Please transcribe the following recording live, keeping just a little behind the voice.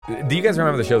Do you guys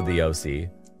remember the show The OC?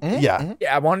 Mm-hmm. Yeah.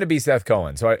 Yeah, I wanted to be Seth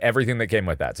Cohen, so everything that came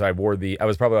with that. So I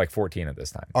was probably like 14 at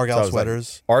this time. Argyle So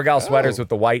sweaters. Argyle sweaters with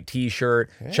the white t-shirt,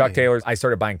 Chuck Taylors. I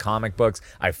started buying comic books.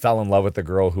 I fell in love with the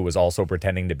girl who was also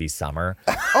pretending to be Summer.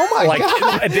 Oh my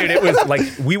God. Dude, it was like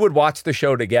we would watch the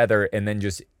show together and then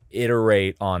just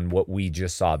iterate on what we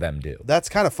just saw them do. That's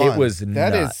kind of fun. It was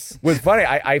nuts. It was funny.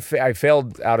 I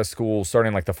failed out of school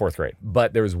starting like the 4th grade,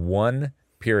 but there was one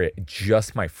period,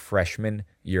 just my freshman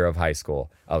year of high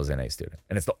school, I was an A student.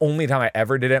 And it's the only time I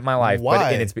ever did it in my life.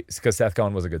 Why? And it's because Seth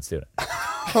Cohen was a good student.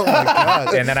 Oh my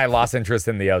God. And then I lost interest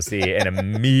in the OC and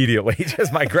immediately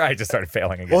I just started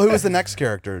failing again. Well, who was the next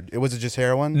character? Was it just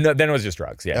heroin? No, then it was just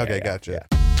drugs. Yeah. Okay, yeah, gotcha.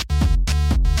 Yeah.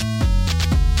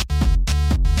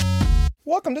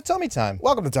 Welcome to Tummy Time.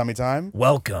 Welcome to Tummy Time.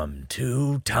 Welcome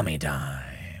to Tummy Time.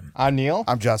 I'm Neil.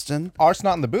 I'm Justin. Art's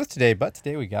not in the booth today, but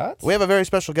today we got... We have a very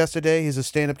special guest today. He's a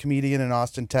stand-up comedian in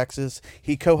Austin, Texas.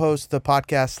 He co-hosts the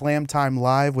podcast Slam Time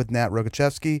Live with Nat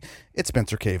Rogachevsky. It's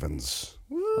Spencer Cavins.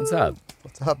 What's up?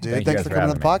 What's up, dude? Thank you Thanks guys for coming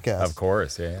on the having me. podcast. Of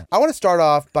course, yeah. I want to start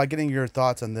off by getting your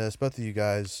thoughts on this, both of you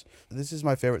guys. This is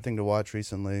my favorite thing to watch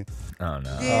recently. Oh,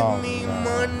 no. Give me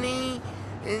money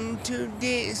and to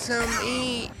get some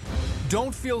eat.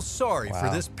 Don't feel sorry for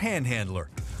this panhandler.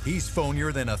 He's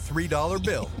phonier than a $3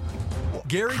 bill.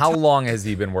 Gary, How long has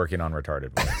he been working on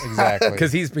retarded voice? Exactly.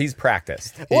 Because he's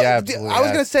practiced. Well, Yeah, absolutely. I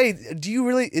was going to say, do you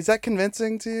really, is that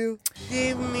convincing to you?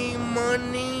 Give me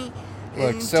money.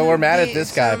 Look, and so to we're mad at get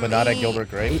this guy, some but not at eat. Gilbert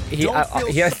Grape. He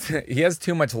has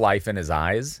too much life in his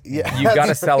eyes. Yeah. You got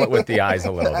to sell it with the eyes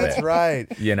a little That's bit. right.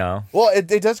 You know? Well, it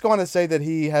does go on to say that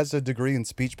he has a degree in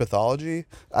speech pathology.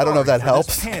 I don't know if that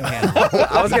helps.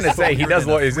 I was going to say,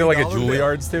 is he like a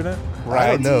Juilliard student? I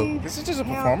don't know. This is just a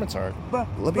performance art.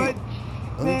 Let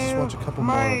me just watch a couple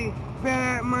more.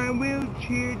 My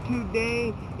wheelchair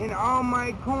today and all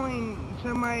my coins.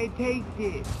 Somebody take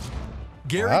it.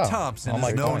 Gary Wow. Thompson Oh my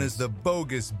is known goodness. as the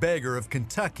bogus beggar of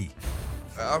Kentucky.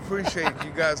 I appreciate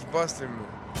you guys busting me.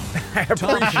 I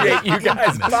appreciate you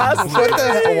guys busting. What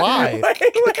the hell? Why?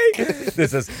 Wait.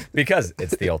 This is because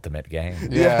it's the ultimate game.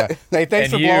 Yeah. Hey, thanks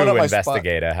And for you, blowing up my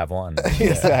investigator, have won. spot.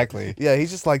 Exactly. Yeah, he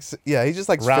just likes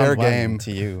Round fair one game.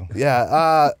 to you.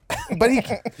 Yeah, but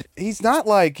he's not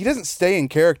like, he doesn't stay in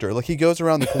character. Like, he goes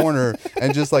around the corner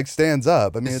and just like stands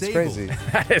up. I mean, it's Disabled. crazy.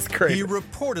 That is He crazy.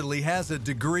 reportedly has a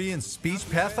degree in speech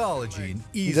pathology and does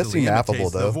easily seem affable,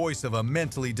 imitates the though. voice of a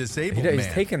mentally disabled He's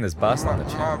man. taking this bus on the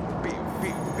chin.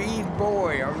 My bead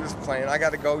boy. I'm just playing. I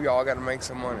got to go, y'all. I got to make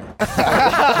some money.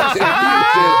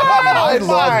 I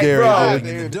love Gary, Rolling dude.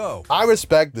 in the dough. I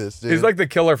respect this, dude. He's like the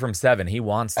killer from Seven. He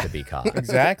wants to be caught.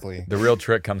 Exactly. The real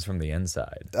trick comes from the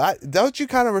inside. Don't you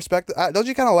kind of respect? Don't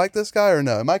you kind of like this guy or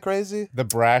no? Am I crazy? The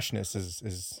brashness is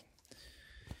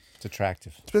it's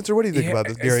attractive. Spencer, what do you think Yeah, about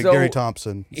this? so Gary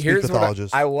Thompson, speech Here's what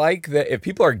pathologist. I like that if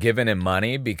people are giving him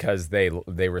money because they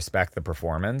respect the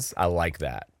performance, I like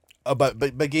that. But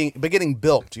getting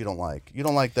bilked, you don't like. You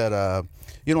don't like that.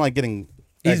 You don't like getting.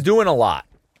 He's doing a lot.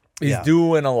 He's Yeah.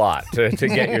 doing a lot to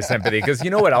get your sympathy. Because you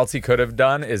know what else he could have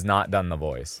done is not done the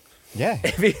voice. Yeah.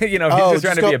 If he's just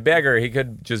trying to be a beggar, he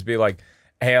could just be like,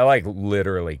 "Hey, I like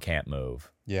literally can't move.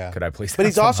 Yeah. Could I please?" But have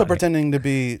he's some also money?" pretending to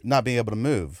be not being able to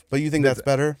move. But you think that's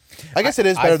better? I guess it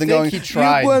is I better than think going. he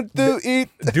tried. You want to eat?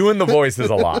 Doing the voice is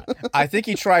a lot. I think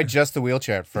he tried just the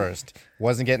wheelchair at first.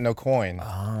 Wasn't getting no coin.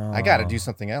 I got to do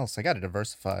something else. I got to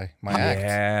diversify my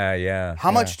act. Yeah.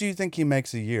 How much do you think he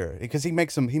makes a year? Because he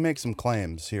makes some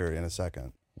claims here in a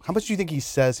second. How much do you think he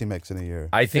says he makes in a year?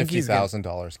 I think he's gonna-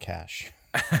 $50,000 cash.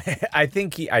 I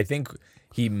think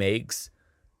he makes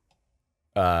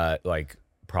like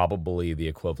probably the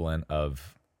equivalent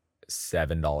of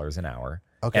 $7 an hour.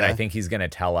 Okay. And I think he's gonna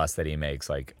tell us that he makes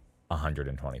like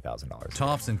 $120,000.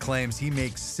 Thompson claims he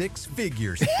makes 6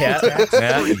 figures.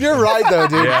 Yeah. You're right though,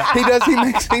 dude. Yeah. He does.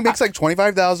 He makes like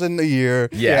 $25,000 a year.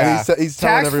 Yeah. And he's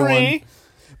telling Tax-free. everyone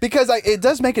because it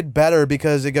does make it better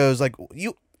because it goes like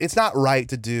you. It's not right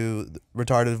to do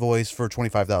retarded voice for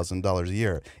 $25,000 a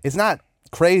year. It's not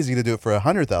crazy to do it for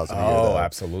 $100,000 a year. Oh, though.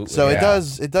 absolutely. So Yeah.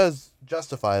 it does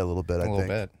justify a little bit. I A little think.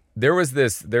 bit. There's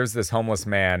this homeless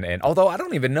man, and although I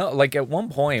don't even know, like at one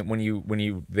point when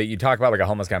you talk about like a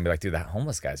homeless guy and be like, dude, that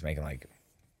homeless guy's making like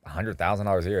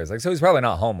 $100,000 a year. It's like, so he's probably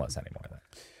not homeless anymore. Then.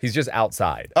 He's just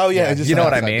outside. Oh yeah, just you know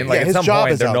what I outside. mean? Yeah, Like at his some job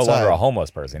point, is they're no outside. longer a homeless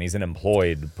person. He's an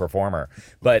employed performer.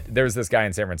 But there's this guy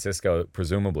in San Francisco,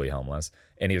 presumably homeless,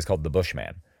 and he was called the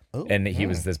Bushman. And he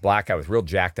was this black guy with real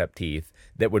jacked up teeth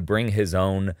that would bring his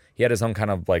own. He had his own kind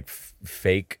of like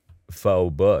fake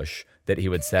faux bush that he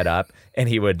would set up, and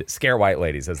he would scare white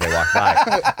ladies as they walked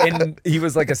by. And he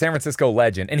was like a San Francisco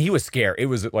legend, and he was scared. It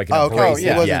was like an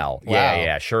abrasive yell. Wow.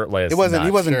 Yeah, shirtless. He wasn't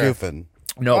nuts. goofing.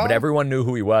 No, but everyone knew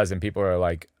who he was, and people are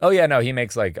like, "Oh yeah, no, he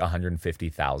makes like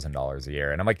 $150,000 a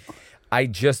year," and I'm like, I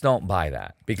just don't buy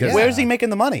that because Where's he making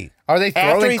the money? Are they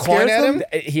After throwing he coin scares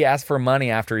at him? he asks for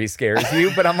money after he scares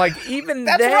you, but I'm like, even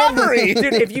That's then, robbery.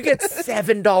 dude. If you get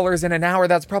 $7 in an hour,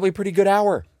 that's probably a pretty good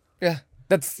hour. Yeah.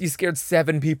 You scared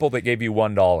 7 people that gave you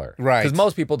 $1. Right. Because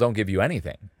most people don't give you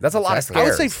anything. That's a lot of Exactly. I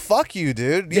scares. would say fuck you,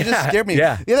 dude. You just Yeah, scared me.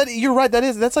 yeah. You're right.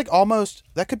 That's like almost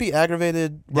that could be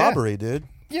aggravated robbery, dude.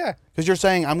 Yeah. Because you're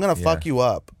saying I'm gonna fuck you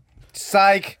up.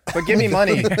 Psych. But give me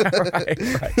money.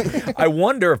 right. I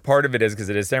wonder if part of it is because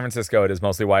it is San Francisco. It is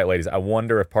mostly white ladies. I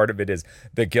wonder if part of it is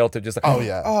the guilt of just like,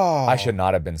 I should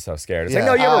not have been so scared. It's like,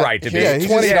 no, you have a right to be. here's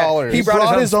 $20. He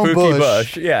brought his own spooky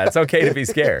bush. Yeah, it's okay to be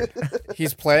scared.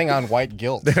 He's playing on white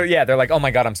guilt. Yeah, they're like, oh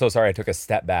my God, I'm so sorry. I took a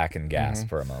step back and gasped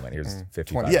for a moment. Here's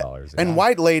 $55. Yeah. And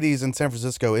white ladies in San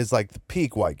Francisco is like the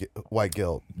peak white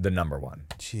guilt. The number one.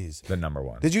 Jeez. The number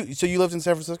one. So you lived in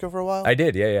San Francisco for a while? I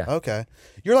did, yeah. Okay.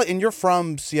 You're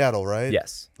from Seattle, right?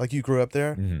 Yes. Like you grew up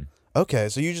there? Mm-hmm. Okay,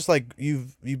 so you just like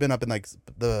you've been up in like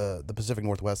the Pacific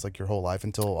Northwest like your whole life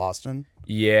until Austin?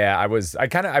 Yeah,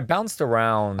 I bounced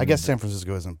around. I guess San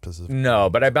Francisco isn't Pacific. No,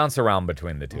 but I bounced around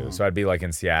between the two. So I'd be like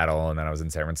in Seattle, and then I was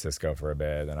in San Francisco for a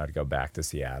bit, then I'd go back to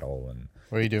Seattle. And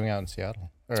What are you doing out in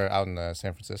Seattle? Or out in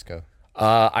San Francisco?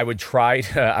 I would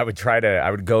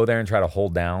go there and try to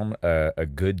hold down a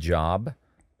good job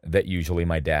that usually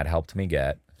my dad helped me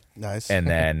get. Nice. And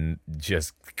then it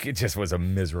just was a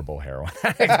miserable heroin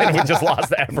addict, and we just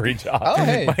lost every job. Oh,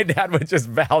 hey. My dad would just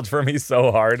vouch for me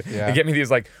so hard and get me these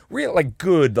like real like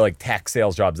good like tech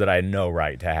sales jobs that I had no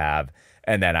right to have.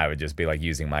 And then I would just be like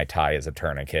using my tie as a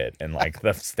tourniquet in like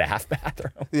the staff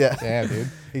bathroom. Yeah. Yeah, dude.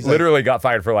 He's Literally got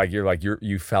fired for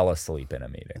you fell asleep in a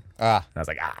meeting. And I was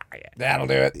like, yeah. That'll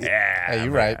do it. Yeah. Hey,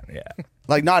 you're right. Yeah.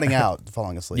 Like nodding out,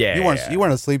 falling asleep. Yeah, You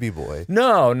weren't a sleepy boy.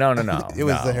 No. It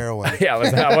was the heroin. Yeah,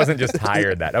 I wasn't just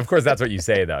tired that. Of course, that's what you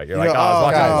say though. You're like, I was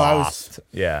watching Lost.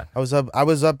 Yeah. I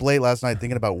was up late last night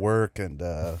thinking about work and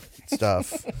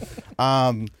stuff.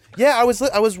 Yeah, I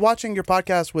was watching your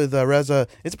podcast with Reza.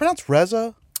 Is it pronounced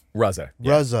Reza? Reza.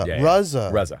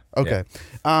 Reza. Okay.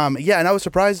 Yeah, and I was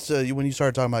surprised when you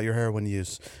started talking about your heroin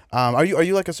use. Are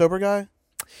you like a sober guy?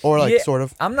 Or like sort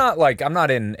of? I'm not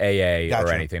in AA Gotcha.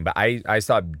 or anything, but I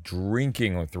stopped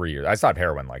drinking 3 years. I stopped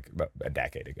heroin like a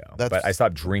decade ago. But I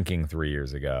stopped drinking 3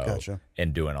 years ago. Gotcha.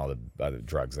 And doing all the other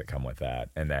drugs that come with that.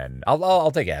 And then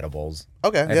I'll take edibles.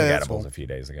 Okay. I took that's edibles cool. a few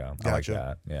days ago. Gotcha. I like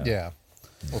that. Yeah. Yeah.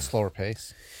 A little slower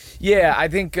pace. Yeah, I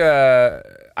think I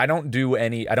don't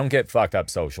get fucked up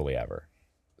socially ever.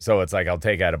 So it's like I'll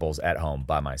take edibles at home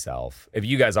by myself. If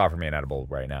you guys offer me an edible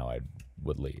right now, I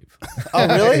would leave. Oh,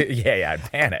 really? Yeah,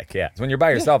 I'd panic. Yeah. So when you're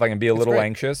by yourself, I can be a little great.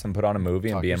 anxious and put on a movie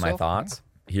and Talk be in my yourself, thoughts.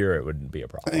 Here, it wouldn't be a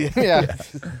problem. Yeah.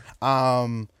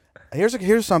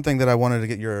 Here's something that I wanted to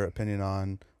get your opinion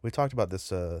on. We talked about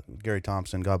this, Gary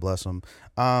Thompson, God bless him.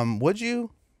 Would you?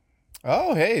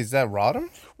 Oh, hey, is that Rodham?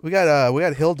 We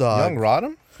got Hill Dog. Young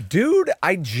Rodham? Dude,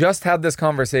 I just had this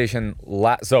conversation.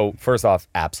 So first off,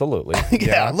 absolutely.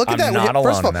 Yeah, look at I'm that. not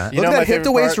First of all, alone in that. look at my that hip to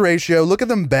favorite waist part? ratio. Look at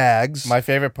them bags. My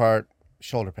favorite part,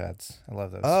 shoulder pads. I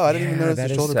love those. Oh, I didn't even notice that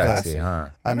the is shoulder sexy, pads. huh?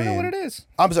 I don't know what it is.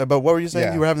 I'm sorry, but what were you saying?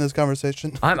 Yeah. You were having this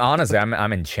conversation.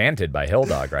 I'm enchanted by Hill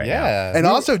Dog right now. Yeah. And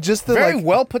also just the Very like,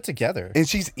 well put together. and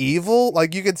she's evil.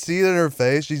 Like you could see it in her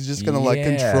face. She's just gonna like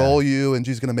Yeah. control you, and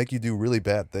she's gonna make you do really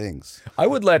bad things. I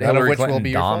would let None of Hillary which will Clinton be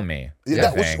your dom fault. me.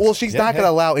 Yeah, well, she's not gonna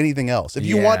allow anything else. If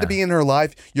you want to Yeah. be in her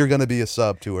life, you're gonna be a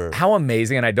sub to her. How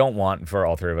amazing, and I don't want for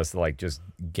all three of us to like just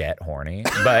get horny,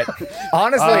 but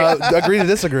honestly, Agree to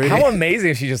disagree. how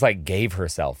amazing if she just like gave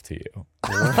herself to you.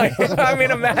 Like, I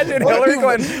mean, imagine Hillary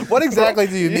Clinton. What exactly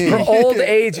do you Her mean? old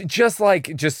age, just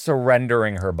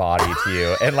surrendering her body to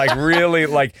you, and like really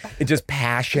like it's just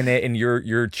passionate, and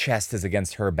your chest is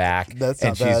against her back, That's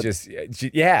and not she's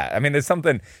bad. yeah. I mean, there's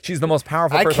something. She's the most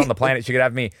powerful I person on the can't- planet. She could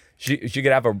have me. She could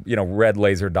have a red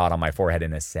laser dot on my forehead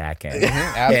in a second, and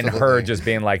her Absolutely. just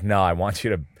being like, "No, I want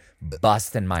you to."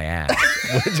 Bust in my ass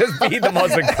would just be the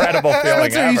most incredible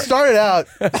feeling Spencer, ever. you started out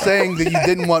saying that you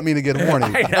didn't want me to get horny, I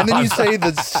know. and then you say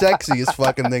the sexiest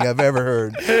fucking thing I've ever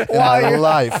heard in my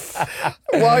life.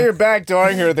 While you're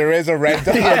backdooring her, there is a red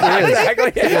dot.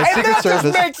 Exactly. Yeah, Secret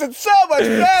Service. makes it so much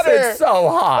better. It's so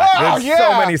hot. Oh, There's yeah.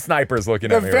 so many snipers looking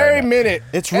The at me very right now. minute.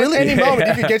 It's really- At any moment,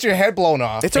 you could get your head blown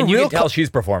off. It's a And you real. can tell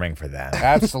she's performing for them.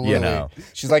 Absolutely. You know.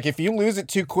 She's like, if you lose it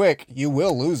too quick, you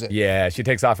will lose it. Yeah, she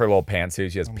takes off her little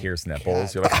pantsuit. She has piercings pierced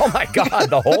nipples. You're like, oh my God,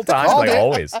 the whole time? Like,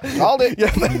 always. Called it.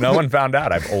 Yeah, No one found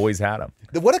out. I've always had them.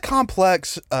 what a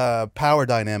complex power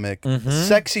dynamic,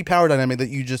 sexy power dynamic that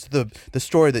you just the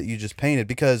story that you just painted,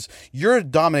 because you're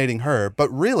dominating her, but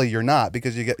really you're not,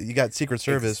 because you got Secret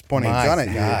Service pointing a gun at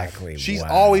you. Exactly. She's Wow.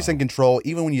 always in control,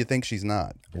 even when you think she's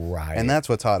not. Right. And that's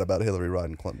what's hot about Hillary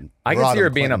Rodham Clinton. I can see her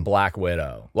being a Clinton. Black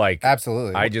Widow. Like,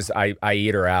 Absolutely. I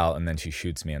eat her out and then she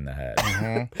shoots me in the head.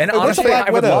 And what's a honestly, Black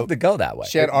I would Widow? love to go that way.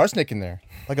 She had arsenic in there.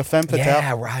 like a femme fatale.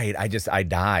 Yeah, right. I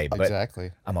die, but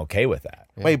Exactly. I'm okay with that.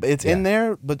 Wait, but it's in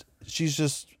there, but she's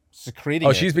just Secreting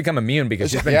Oh, it. she's become immune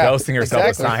because she's been Yeah, dosing herself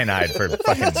exactly. with cyanide for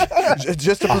fucking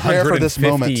just to prepare for this 150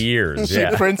 moment. years. She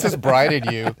Yeah. Princess Brided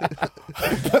you.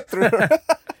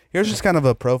 Here's just kind of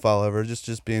a profile of her,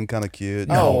 just being kind of cute.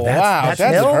 Oh, that's- wow. that's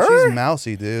That's Hill? her? She's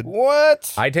mousy, dude.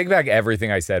 What? I take back everything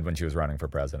I said when she was running for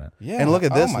president. Yeah. And look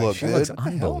at this my look, shit. dude. Looks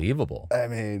unbelievable. I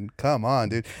mean, come on,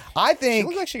 dude. I She think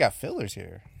looks like she got fillers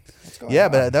here. What's going yeah,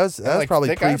 on? but that was like probably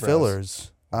thick eyebrows.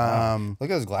 pre-fillers. Look at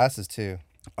those glasses too.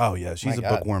 Oh yeah, she's My a God.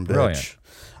 bookworm bitch.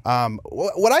 Brilliant.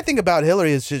 What I think about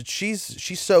Hillary is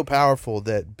she's so powerful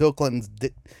that Bill Clinton's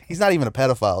he's not even a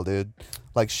pedophile, dude.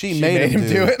 Like she made him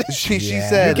do it. She Yeah.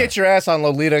 said, Get your ass on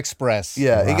Lolita Express.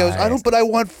 yeah. He goes, I Right. don't, but I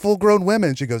want full-grown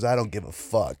women. She goes, I don't give a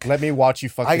fuck. Let me watch you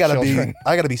fuck I the gotta children.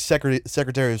 be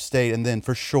Secretary of State, and then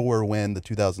for sure win the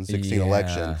 2016 Yeah.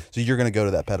 election. So you're gonna go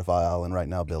to that pedophile island right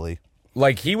now, Billy.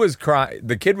 Like he was crying,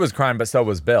 the kid was crying, but so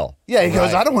was Bill. Yeah, he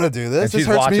goes, Right. I don't want to do this. And This she's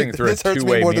hurts watching me. through This a hurts me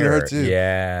two-way more mirror. than her too.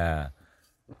 Yeah.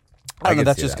 I don't know. can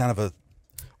That's see just that. kind of a.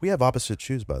 We have opposite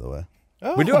shoes, by the way.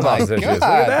 Oh We do have my opposite shoes. Look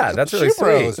God. at that. That's really Shoe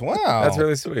bros. sweet. Wow. That's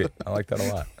really sweet. I like that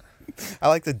a lot. I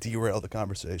like to derail the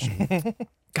conversation.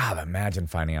 God, imagine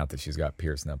finding out that she's got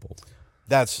pierced nipples.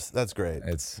 That's great.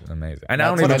 It's amazing. And I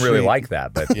That's don't even really actually- like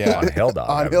that, but Yeah. on Hill Dog.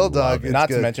 On I would Hill Dog, love it. it's Not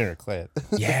good. to mention her clit.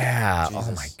 Yeah.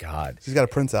 Oh my God. She's got a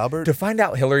Prince Albert. To find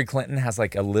out Hillary Clinton has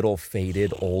like a little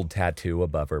faded old tattoo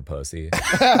above her pussy.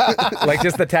 Like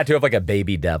just the tattoo of like a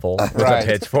baby devil with Right. a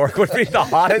pitchfork would be the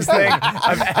hottest thing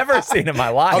I've ever seen in my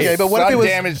life. Okay, but what if Sun it was?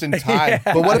 damaged in time?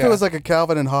 But what if it was like a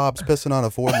Calvin and Hobbes pissing on a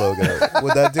Ford logo?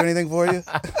 Would that do anything for you?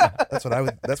 That's what I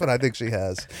would. That's what I think she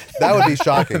has. That would be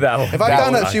shocking. That would- if I that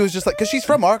found would- out she was just like, because she's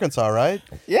from Arkansas, right?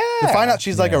 Yeah. To find out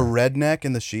she's like a redneck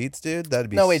in the sheets, dude. That'd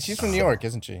be. No, wait, she's from New York,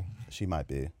 isn't she? She might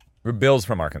be. Bill's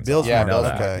from Arkansas. Bill's Yeah, from I know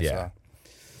Bill's that. from okay. Yeah, Arkansas.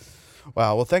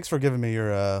 Wow. Well, thanks for giving me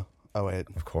your. Oh wait.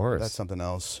 of course. That's something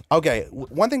else. Okay,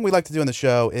 one thing we like to do on the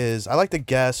show is I like to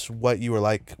guess what you were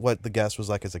like, what the guest was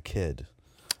like as a kid.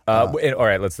 All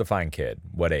right, let's define kid.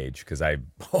 What age? Because I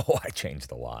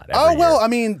changed a lot. Oh every well, year. I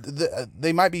mean,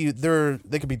 they might be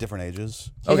they could be different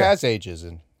ages. He has ages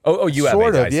and Oh, you have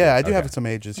Sort age, of, I see. yeah. I do Okay. have some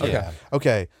ages. Yeah. Okay.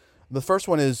 Okay. The first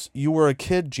one is you were a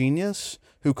kid genius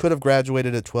who could have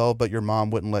graduated at 12, but your mom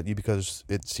wouldn't let you because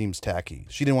it seems tacky.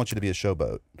 She didn't want you to be a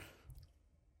showboat.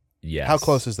 Yes. How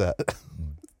close is that?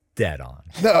 Dead on.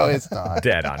 No, it's not.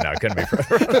 Dead on. No, it couldn't be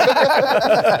further.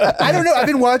 I don't know. I've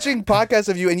been watching podcasts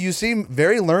of you, and you seem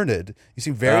very learned. You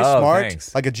seem very Oh, smart,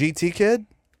 thanks. like a GT kid,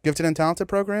 gifted and talented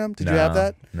program. Did you have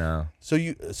that? No. So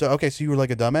you were like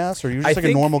a dumbass, or you were I just like a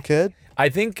think- normal kid? I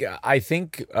think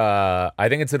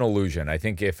it's an illusion. I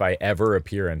think if I ever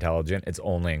appear intelligent, it's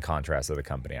only in contrast to the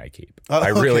company I keep. Oh, I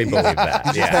really okay. believe that.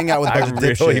 You just hang out with a bunch of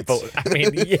dipshits. I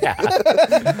mean,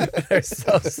 yeah, they're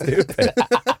so stupid.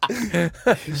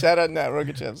 shout out Nat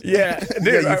Rogachev. Yeah,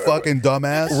 dude. Yeah, you fucking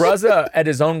dumbass. Raza at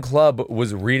his own club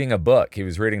was reading a book. He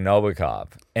was reading Nabokov,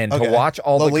 and Okay. to watch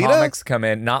all Lolita? the comics come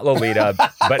in, not Lolita,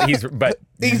 but He's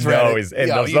read it. and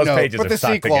Yeah, those you know. pages But are the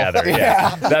stuck sequel. together.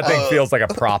 Yeah, that thing feels like a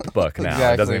prop book now.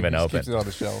 Exactly. It doesn't even He just open. keeps it on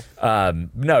the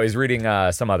shelf. No, he's reading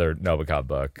some other Nabokov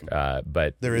book,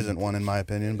 but There isn't one in my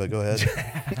opinion, but go ahead.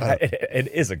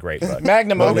 it is a great book.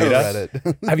 Magnum I've never Opus. read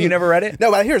it. Have you never read it?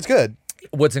 No, but I hear it's good.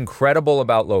 What's incredible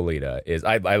about Lolita is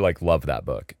I like love that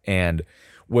book, and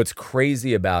what's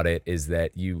crazy about it is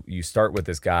that you start with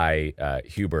this guy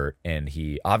Hubert, and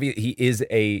he is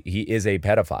a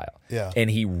pedophile, Yeah. and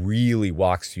he really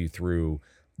walks you through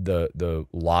the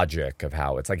logic of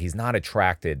how it's like he's not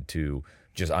attracted to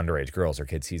just underage girls or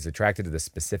kids. He's attracted to the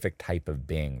specific type of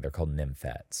being. They're called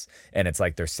nymphets. And it's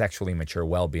like they're sexually mature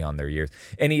well beyond their years.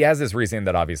 And he has this reasoning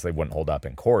that obviously wouldn't hold up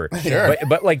in court. Sure.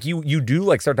 But like you do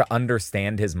like start to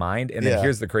understand his mind. And then Yeah.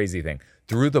 here's the crazy thing.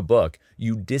 Through the book,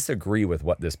 you disagree with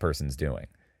what this person's doing.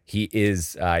 He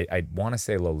is, I want to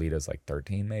say Lolita's like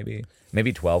 13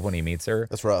 maybe 12 when he meets her.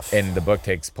 That's rough. And the book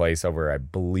takes place over, I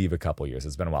believe, a couple years.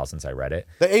 It's been a while since I read it.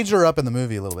 They aged her up in the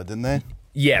movie a little bit, didn't they?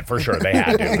 Yeah, for sure. They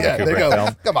had to. Yeah, the they Kubrick go.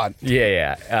 film. Come on.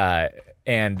 Yeah.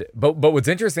 But what's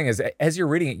interesting is as you're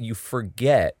reading it, you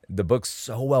forget the book's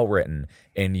so well written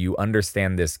and you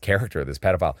understand this character, this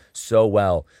pedophile, so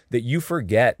well that you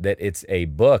forget that it's a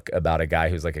book about a guy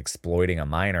who's like exploiting a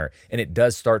minor, and it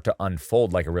does start to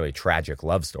unfold like a really tragic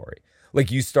love story. Like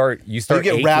you start you get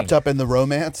aching. wrapped up in the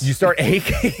romance. You start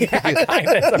aching.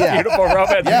 It's a beautiful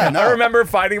romance. Yeah, no. I remember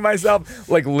finding myself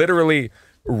like literally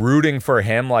rooting for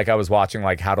him like I was watching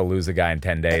like How to Lose a Guy in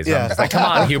 10 Days. Yeah. I'm just like, come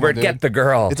on, Hubert, get the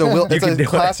girl. It's a do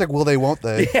classic will they, won't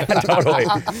they? Yeah, totally.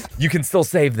 You can still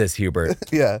save this, Hubert.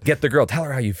 Yeah. Get the girl. Tell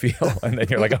her how you feel. And then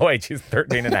you're like, oh, wait, she's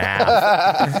 13 and a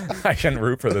half. I shouldn't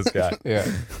root for this guy. Yeah.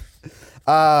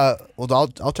 Well,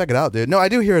 I'll check it out, dude. No, I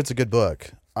do hear it's a good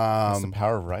book. It's the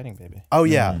power of writing, baby. Oh,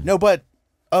 yeah. No, but...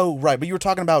 Oh, right. But you were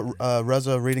talking about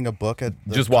Reza reading a book at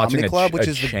the Just watching comedy a club, ch- which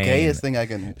a is chain. the gayest thing I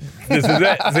can... This is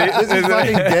it. See, This is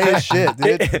fucking gay as shit,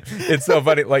 dude. It's so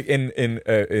funny. Like in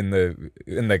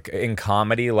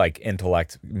comedy, like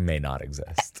intellect may not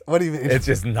exist. What do you mean? It's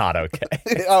just not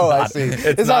okay. Oh, I see.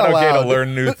 It's not okay allowed. to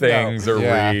learn new things or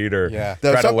Yeah. read or Yeah.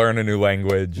 No, try to some- learn a new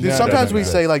language. Dude, It sometimes doesn't we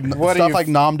exist. say like What are stuff you- like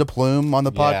nom de plume on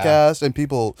the Yeah. podcast, and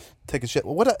people take a shit.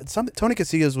 Tony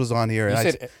Casillas was on here, and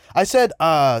I said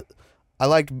I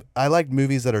liked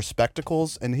movies that are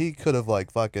spectacles, and he could have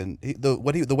like fucking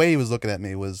the way he was looking at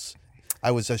me was,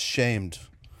 I was ashamed.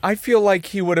 I feel like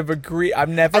he would have agreed. I've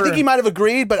never. I think he might have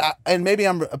agreed, but and maybe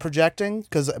I'm projecting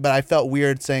but I felt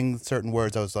weird saying certain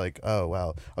words. I was like, oh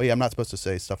wow, oh yeah, I'm not supposed to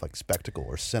say stuff like spectacle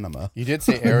or cinema. You did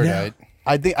say erudite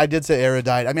I think I did say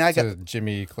erudite. I mean, I got to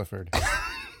Jimmy Clifford.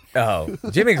 Oh,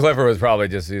 Jimmy Clifford was probably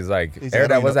he's like, He's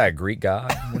erudite, like, was that a Greek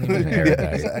god? What do you mean erudite?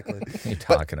 yeah, exactly. What are you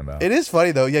talking about? It is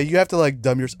funny though. Yeah, you have to like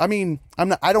dumb yourself. I mean,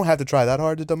 I don't have to try that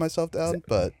hard to dumb myself down,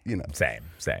 but you know. Same.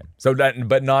 So that,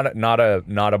 but not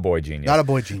a boy genius. Not a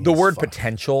boy genius. The word Fuck.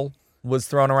 potential was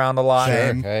thrown around a lot.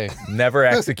 Same. Okay. Never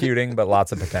executing, but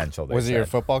lots of potential. Was it said. your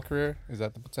football career? Is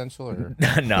that the potential? Or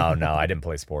No, I didn't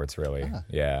play sports really.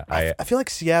 Yeah, I feel like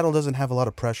Seattle doesn't have a lot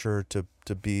of pressure to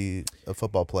be a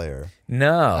football player.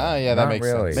 no. Oh, yeah, that not makes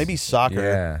really. sense. Maybe soccer.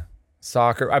 Yeah.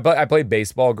 Soccer. I played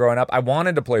baseball growing up. I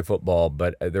wanted to play football,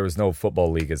 but there was no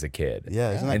football league as a kid.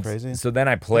 Yeah, isn't that And crazy? So then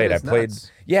I played. That is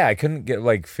nuts. Yeah, I couldn't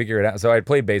figure it out. So I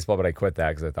played baseball, but I quit that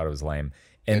because I thought it was lame.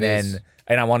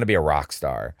 And I wanted to be a rock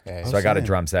star. Hey. So I got a same.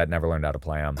 drum set, never learned how to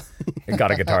play them.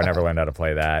 Got a guitar, never learned how to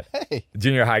play that. Hey.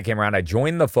 Junior high came around. I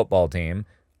joined the football team.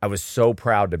 I was so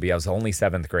proud to be. I was the only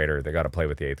 7th grader that got to play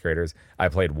with the 8th graders. I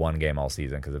played one game all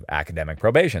season because of academic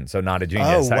probation. So not a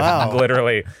genius. Oh, wow. I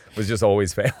literally was just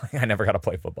always failing. I never got to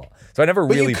play football. So I never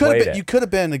But really played it. You could have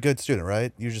been a good student,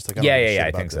 right? You're just like, I don't Yeah, give a shit I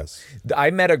about think this. so.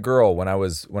 I met a girl when I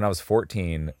was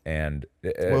 14, and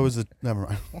What was it? Never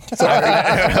mind.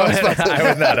 I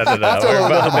was not. After a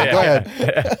little bit, go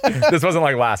ahead. This wasn't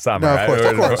like last summer. No, of course,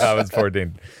 right? of course. I was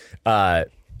 14.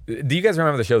 Do you guys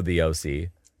remember the show The OC?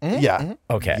 Yeah.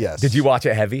 Okay. Yes. Did you watch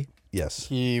it heavy? Yes.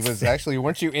 He was actually.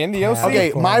 Weren't you in the OC?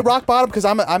 Okay, my rock bottom, because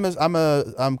I'm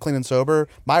clean and sober.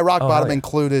 My rock bottom yeah.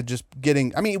 included just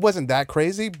getting. I mean, it wasn't that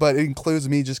crazy, but it includes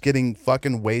me just getting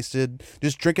fucking wasted,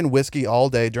 just drinking whiskey all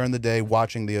day during the day,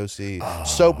 watching the OC.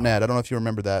 SoapNet. I don't know if you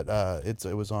remember that.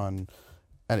 It was on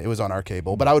our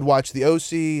cable, but I would watch the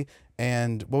OC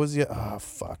and what was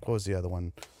what was the other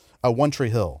one? One Tree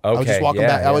Hill. I would just Okay, walk them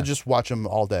yeah, back. I would yeah. just watch them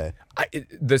all day.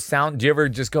 The sound. Do you ever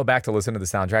just go back to listen to the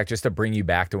soundtrack just to bring you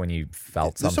back to when you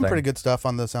felt There's something? some pretty good stuff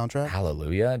on the soundtrack.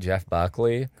 Hallelujah, Jeff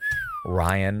Buckley,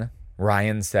 Ryan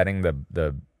setting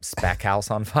the spec house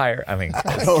on fire. I mean,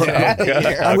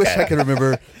 I wish I could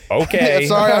remember. Okay.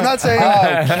 Sorry, I'm not saying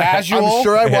casual. I'm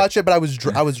sure I watched it, but I was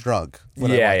drunk. When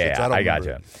I watched it, so I don't got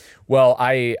remember. you. Well,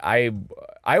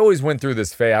 I always went through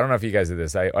this phase. I don't know if you guys did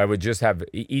this. I would just have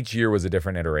each year was a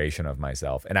different iteration of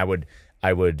myself, and I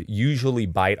would usually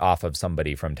bite off of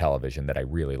somebody from television that I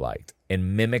really liked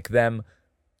and mimic them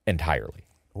entirely.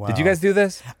 Wow. Did you guys do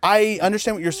this? I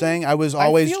understand what you're saying. I was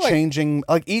always feel like- changing.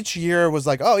 Like each year was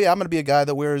like, oh yeah, I'm gonna be a guy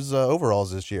that wears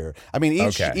overalls this year. I mean,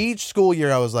 each school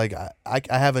year I was like, I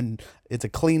haven't. It's a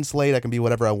clean slate. I can be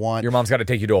whatever I want. Your mom's got to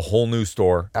take you to a whole new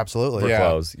store Absolutely. for Yeah.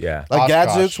 clothes. Yeah. Like Oshkosh.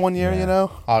 Gadzooks one year, you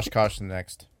know. Oshkosh the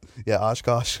next. Yeah,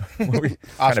 Oshkosh. Trying to be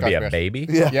Oshkosh, a yes. baby?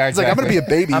 Yeah, Yeah, It's like I'm gonna be a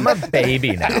baby. I'm a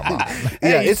baby now, Mom.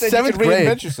 yeah, you it's said 7th you could grade.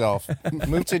 reinvent yourself.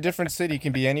 Move to a different city. You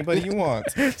can be anybody you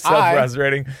want. So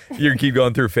frustrating. You keep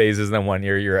going through phases, and then one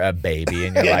year you're a baby,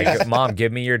 and you're like, "Mom,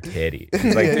 give me your titty."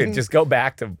 It's like, dude, just go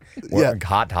back to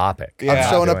Hot Topic. I'm Yeah.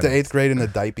 showing up to Doing 8th grade in a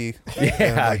diaper.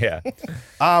 Yeah.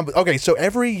 Okay, so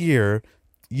every year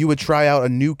you would try out a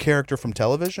new character from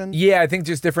television. Yeah, I think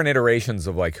just different iterations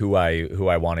of like who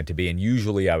I wanted to be, and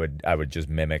usually I would just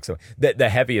mimic. So the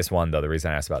heaviest one though, the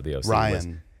reason I asked about the OC was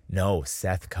Ryan. No,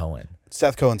 Seth Cohen.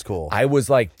 Seth Cohen's cool. I was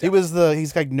like, he's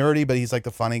like nerdy, but he's like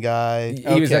the funny guy.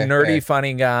 he was a Okay, nerdy, okay.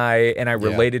 funny guy, and I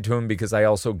related to him because I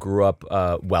also grew up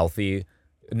wealthy.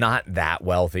 Not that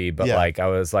wealthy, but Yeah. like I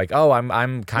was like, oh, I'm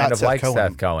kind Not of Seth like Cohen.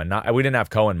 Seth Cohen. Not we didn't have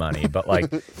Cohen money, but like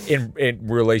in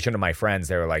relation to my friends,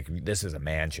 they were like, this is a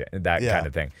mansion, that Yeah. kind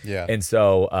of thing. Yeah. And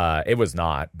so it was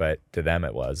not, but to them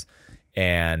it was.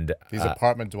 And These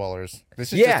apartment dwellers.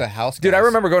 This is yeah, just a house. dude. I guys.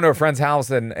 remember going to a friend's house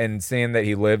and seeing that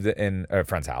he lived in a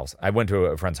friend's house. I went to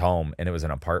a friend's home and it was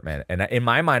an apartment. And in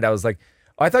my mind, I was like,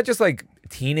 oh, I thought just like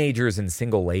teenagers and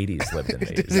single ladies lived in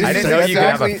these. I didn't know you could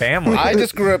have a Exactly. family. I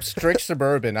just grew up strict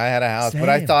suburban. I had a house, but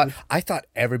I Same. thought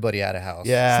everybody had a house.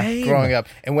 Yeah. Same. Growing up,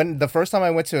 and when the first time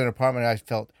I went to an apartment, I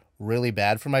felt really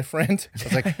bad for my friend. I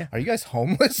was like, "Are you guys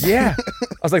homeless?" Yeah. I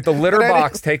was like, the litter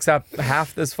box takes up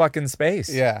half this fucking space.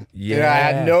 Yeah. Yeah. I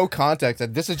had no context.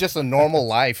 That this is just a normal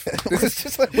life. This is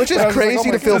just like, Which is I was like, crazy oh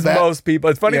my to feel God. bad. Most people.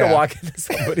 It's funny to Yeah. walk into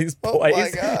somebody's Oh my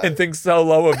place God. and think so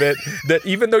low of it that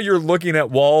even though you're looking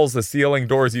at walls, the ceiling,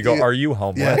 doors, you go, are you Yeah.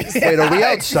 homeless? Wait, are we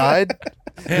outside?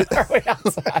 Are we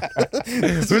outside?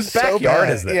 Whose so backyard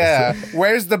bad. is this? Yeah.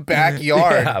 Where's the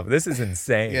backyard? Yeah, this is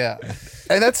insane. Yeah.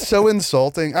 And that's so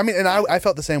insulting. I mean, and I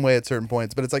felt the same way at certain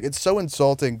points, but it's like, it's so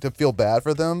insulting to feel bad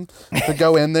for them to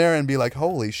go in there and be like,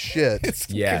 holy shit.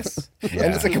 Yes.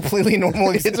 And it's a completely normal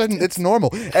existence. It's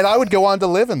normal. And I would go on to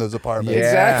live in those apartments. Yeah.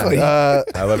 Exactly.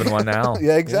 I live in one now.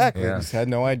 Yeah, exactly. Yeah. Just had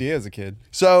no idea as a kid.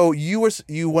 So you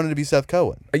wanted to be Seth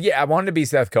Cohen. Yeah, I wanted to be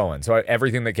Seth Cohen. So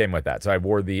everything that came with that. So I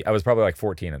was probably like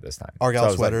 14 at this time. Argyle So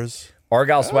I was like, sweaters.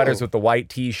 Argyle sweaters with the white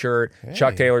t-shirt,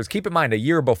 Chuck Taylors. Keep in mind, a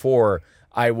year before,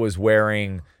 I was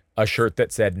wearing a shirt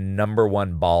that said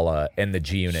 #1 Bala and the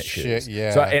G-Unit shoes.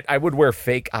 yeah. So I would wear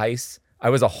fake ice. I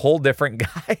was a whole different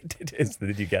guy.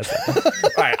 Did you guess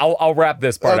that? All right, I'll wrap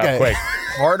this part Okay. up quick.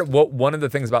 One of the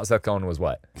things about Seth Cohen was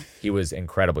what? He was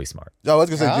incredibly smart. Oh, I was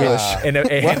going to say Jewish. And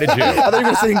a Jew. I thought you were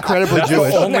going to say incredibly That's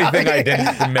Jewish. the only thing I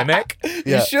didn't mimic.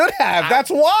 Yeah. You should have.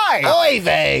 That's why. Oy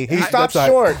vey. He stopped That's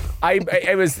short.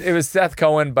 It was Seth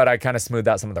Cohen, but I kind of smoothed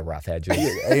out some of the rough edges.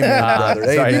 Amen, brother. So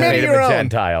I Amen. made it him your a own.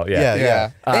 Gentile. Yeah,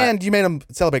 Yeah. yeah. And you made him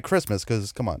celebrate Christmas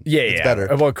because, come on. Yeah, It's yeah.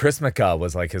 better. Well, Chrismica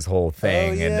was like his whole thing.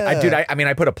 Oh, And yeah.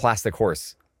 I put a plastic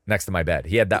horse next to my bed.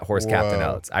 He had that horse Captain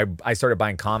Whoa. Oates. I started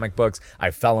buying comic books.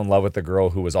 I fell in love with the girl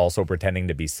who was also pretending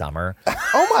to be Summer.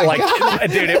 Oh my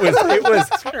God. Dude, it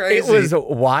was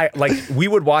why like we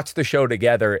would watch the show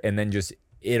together and then just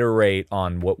iterate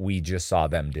on what we just saw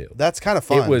them do. That's kind of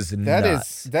fun. It was That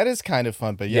nuts. is kind of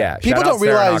fun, but Yeah, yeah. People shout out don't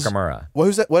realize. Sarah Nakamura. Well,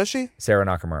 who's that? What is she? Sarah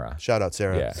Nakamura. Shout out,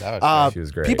 Sarah. Yeah, she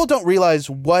was great. People don't realize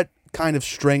what kind of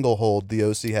stranglehold the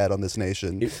OC had on this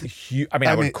nation.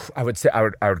 I would say I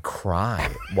would cry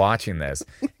watching this,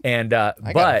 and I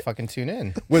gotta but fucking tune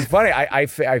in. what's funny, I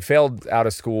failed out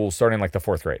of school starting like the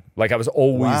 4th grade. Like I was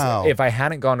always, Wow. if I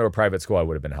hadn't gone to a private school, I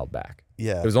would have been held back.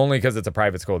 Yeah. It was only because it's a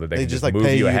private school that they can just, just like, move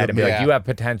pay you you ahead to- and be like, Yeah. you have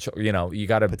potential. You know, you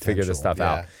got to figure this stuff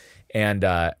out. And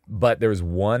but there was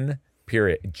one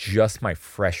period, just my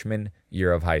freshman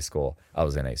year of high school, I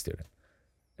was an A student.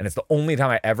 And it's the only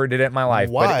time I ever did it in my life.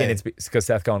 Why? And it's because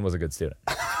Seth Cohen was a good student.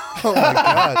 Oh my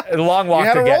God. A long walk You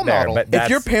had to a get role there. model. But If that's,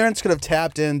 your parents could have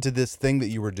tapped into this thing that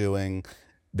you were doing,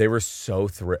 they were so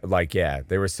thrilled. Like, yeah,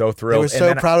 they were so they thrilled. were And so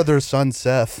then proud of their son,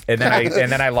 Seth. And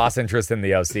then I lost interest in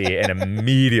the OC, and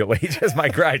immediately just my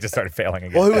grind just started failing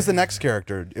again. Well, who was the next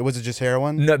character? Was it just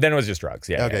heroin? No, then it was just drugs.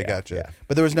 Yeah. Okay, yeah, gotcha. yeah.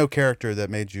 But there was no character that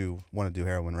made you want to do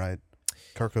heroin, right?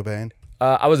 Kurt Cobain?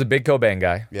 I was a big Cobain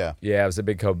guy. Yeah. Yeah, I was a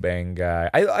big Cobain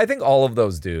guy. I think all of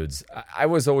those dudes. I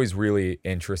was always really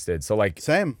interested. So like,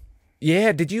 Same.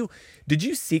 yeah. Did you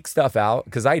seek stuff out?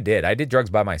 Because I did. I did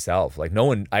drugs by myself. Like no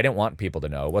one. I didn't want people to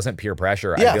know. It wasn't peer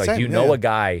pressure. Yeah, I'd be like, same, do you know yeah. a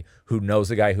guy who knows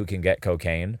a guy who can get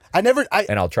cocaine? And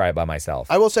I'll try it by myself.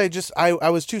 I will say, just I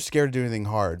was too scared to do anything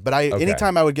hard. But Okay.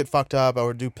 anytime I would get fucked up, I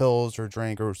would do pills or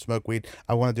drink or smoke weed.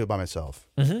 I want to do it by myself.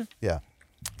 Mm-hmm. Yeah.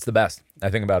 It's the best. I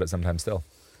think about it sometimes still.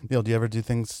 Neil, do you ever do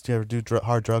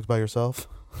hard drugs by yourself?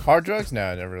 Hard drugs? No,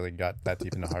 I never really got that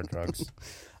deep into hard drugs.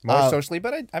 More socially,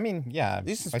 but I mean, yeah. You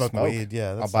used to I smoke smoke. weed,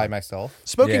 yeah, I'll that's buy not- myself.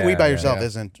 Smoking Yeah, weed by yeah, yourself yeah.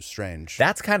 isn't strange.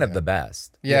 That's kind of the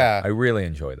best. Yeah. I really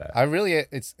enjoy that. I really,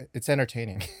 it's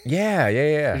entertaining. Yeah.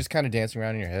 You're just kind of dancing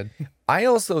around in your head. I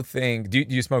also think, do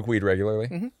you smoke weed regularly?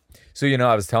 Mm-hmm. So,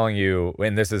 I was telling you,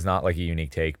 and this is not like a unique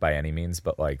take by any means,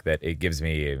 but like that it gives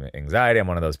me anxiety. I'm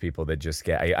one of those people that just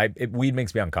weed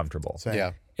makes me uncomfortable. Same.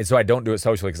 Yeah. And so I don't do it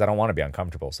socially because I don't want to be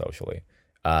uncomfortable socially.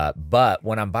 But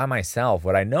when I'm by myself,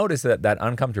 what I notice that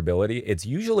uncomfortability, it's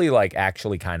usually like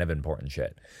actually kind of important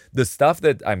shit. The stuff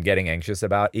that I'm getting anxious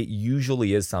about, it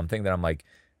usually is something that I'm like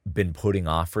been putting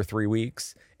off for 3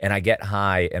 weeks, and I get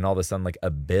high and all of a sudden like a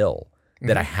bill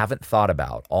that I haven't thought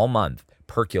about all month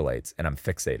percolates and I'm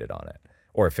fixated on it.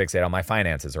 Or fixate on my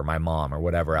finances or my mom or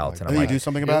whatever else. And I'm you like, do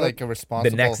something You're about like it? a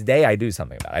responsible. the next day I do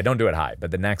something about it. I don't do it high,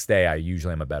 but the next day I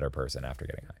usually am a better person after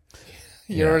getting high.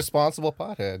 You're a responsible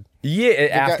pothead. Yeah,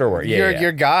 afterward. Yeah,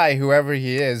 Your guy, whoever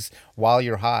he is, while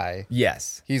you're high.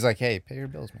 Yes. He's like, hey, pay your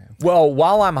bills, man. Well,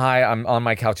 while I'm high, I'm on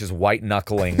my couch just white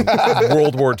knuckling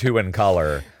World War II in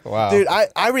color. Wow. Dude,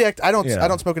 I react. I don't. You know. I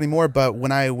don't smoke anymore. But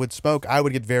when I would smoke, I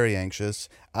would get very anxious.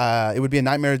 It would be a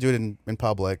nightmare to do it in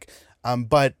public.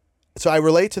 But so I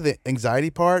relate to the anxiety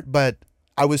part. But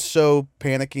I was so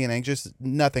panicky and anxious.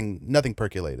 Nothing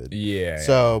percolated. Yeah.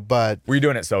 So, but Were you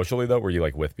doing it socially though? Were you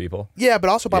like with people? yeah, but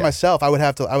also by Yeah. myself. I would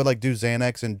like do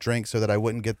Xanax and drink so that I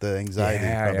wouldn't get the anxiety.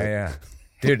 from it. Yeah.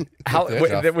 Dude,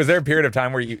 was there a period of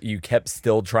time where you kept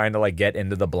still trying to like get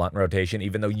into the blunt rotation,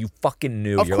 even though you fucking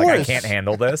knew Of you're like, I course. can't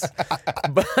handle this?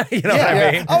 But you know what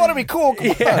I mean? I want to be cool. Come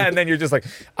on. Yeah, and then you're just like,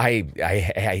 I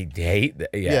hate that.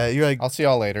 Yeah, you're like. I'll see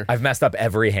y'all later. I've messed up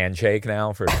every handshake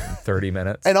now for 30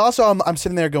 minutes. And also, I'm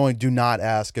sitting there going, "Do not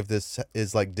ask if this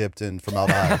is like dipped in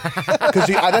formaldehyde," because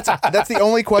that's the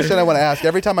only question I want to ask.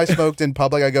 Every time I smoked in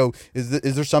public, I go, "Is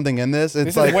there something in this?" It's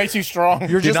This like is way too strong.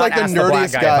 you're Do just not like the ask the black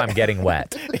nerdiest guy guy. if I'm getting wet.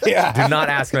 Yeah. Do not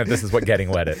ask him if this is what getting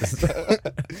wet is.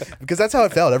 Because that's how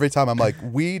it felt every time. I'm like,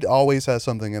 weed always has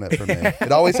something in it for me.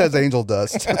 It always has angel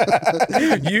dust.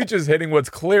 You just hitting what's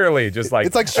clearly just like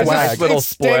It's like a nice swag. little It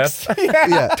sticks. spliff.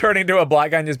 Yeah. Turning to a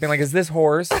black guy and just being like, "Is this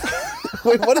horse?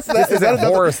 Wait, what is that? This Is that isn't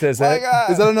another? horse, is it?"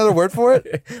 Is that another word for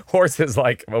it? Horse is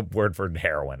like a word for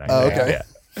heroin. I Oh, think. okay. Yeah.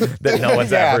 That no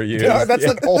one's Yeah. ever used. No, that's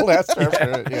an old ass term for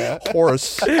it. Yeah.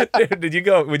 Horse. Dude, would you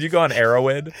go on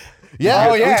Erowid? Yeah.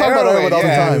 Oh, yeah, We talk about Erowid, Erowid all the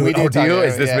yeah. time. We do Oh, do talk you? about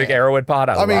Is this it, big yeah. Erowid pod?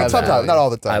 I mean, love sometimes, that. not all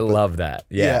the time. I but- love that.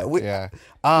 Yeah. Yeah. Just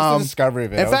the discovery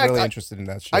of it. in I was fact, really I- interested in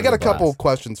that shit. I got a Blast. couple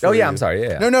questions for you. Oh, yeah, I'm sorry.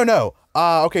 Yeah. No.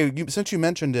 Okay, since you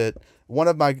mentioned it, one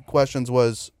of my questions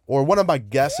was, or one of my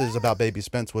guesses about Baby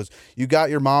Spence was, you got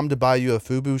your mom to buy you a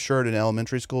FUBU shirt in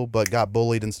elementary school, but got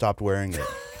bullied and stopped wearing it.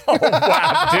 Oh,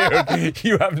 wow, dude.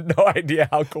 You have no idea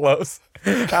how close,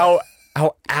 how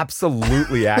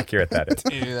absolutely accurate that is.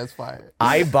 Dude, that's fire.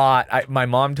 My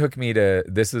mom took me to,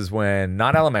 this is when,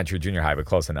 not elementary, junior high, but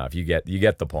close enough. You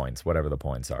get the points, whatever the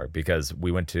points are, because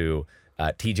we went to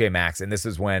TJ Maxx, and this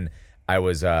is when I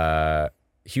was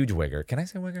huge wigger. Can I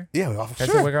say wigger? Yeah, well, Can I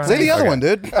say sure. wigger on Say it? the other Okay. one,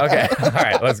 dude. Okay. All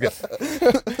right, let's go.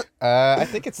 I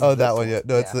think it's. Oh, that one, yeah.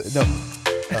 No, it's the, no.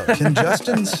 Can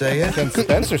Justin say it? Can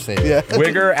Spencer say it? Yeah.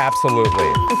 Wigger, absolutely.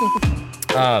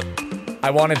 I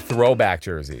wanted throwback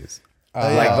jerseys.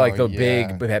 Like the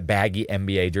big baggy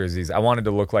NBA jerseys. I wanted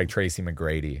to look like Tracy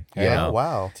McGrady. You know? Oh,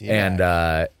 wow.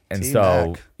 And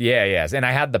so T-Mac. yes, and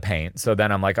I had the paint. So then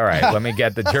I'm like, all right, let me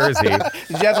get the jersey.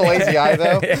 Did you have the lazy eye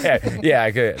though? yeah,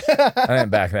 I could. I mean,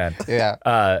 back then.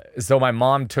 Yeah. So my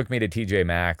mom took me to TJ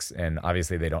Maxx, and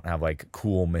obviously they don't have like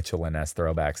cool Michelin-esque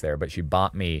throwbacks there, but she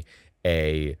bought me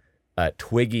a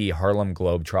Twiggy Harlem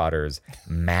Globetrotters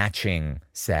matching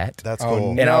set. That's Oh,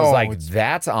 cool. And I was No, like, it's-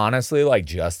 that's honestly like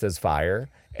just as fire.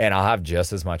 And I'll have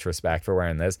just as much respect for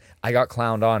wearing this. I got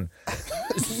clowned on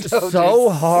so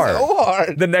hard. So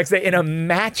hard. The next day in a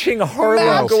matching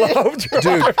Harlem Globetrotters.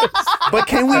 Dude, but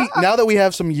can we, now that we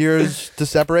have some years to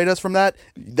separate us from that,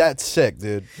 that's sick,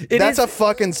 dude. That's is- a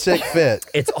fucking sick fit.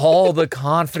 It's all the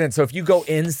confidence. So if you go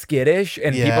in skittish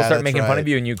and Yeah, people start that's making fun right. of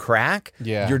you and you crack,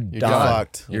 Yeah, you're you're done. done.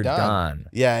 Fucked. You're You're done. done.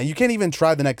 Yeah, you can't even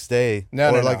try the next day No,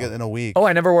 or no, like no. in a week. Oh,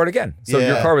 I never wore it again. So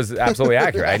your Yeah. car was absolutely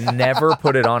accurate. I never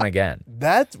put it on again.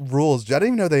 That rules. I didn't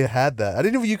even know they had that. I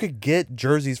didn't know you could get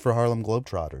jerseys for Harlem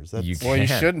Globetrotters. That's, You Well, you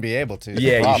can't. shouldn't be able to.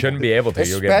 Yeah, you shouldn't be able to.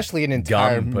 You'll get Especially an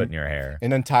entire gum put in your hair.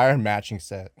 an entire matching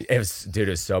set. It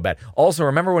was so bad. Also,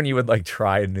 remember when you would like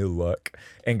try a new look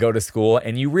and go to school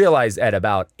and you realize at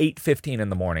about 8:15 in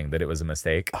the morning that it was a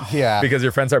mistake? Yeah. Because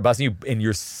your friends are busting you and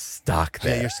you're stuck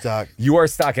there. yeah, you're stuck. You are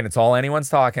stuck and it's all anyone's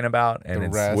talking about and The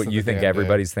it's rest what of you the think damn day.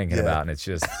 everybody's thinking Yeah. about and it's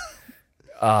just,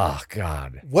 oh,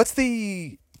 God. What's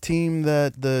the team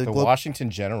that The Washington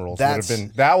Generals That's-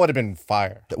 would have been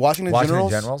fire. the Washington Washington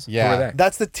Generals? Generals? Yeah. Who are they?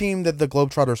 That's the team that the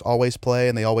Globetrotters always play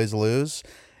and they always lose.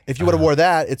 If you would have wore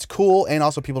that, it's cool, and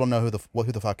also people don't know who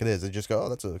the fuck it is. They just go, "Oh,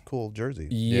 that's a cool jersey."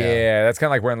 Yeah, that's kind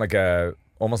of like wearing like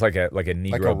almost like a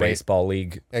Negro a baseball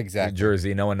league Exactly.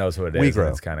 jersey. No one knows who it is. Wegro. And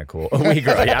it's kind of cool.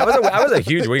 Wegro. Yeah, I was a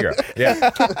huge Wegro. Yeah,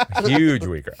 huge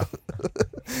Wegro.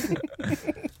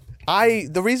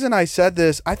 The reason I said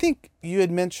this, I think you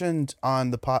had mentioned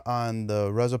on the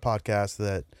Rosa podcast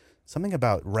that something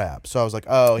about rap. So I was like,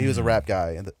 oh, he was a rap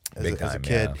guy as Big a time,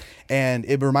 kid. yeah. And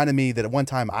it reminded me that at one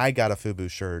time I got a FUBU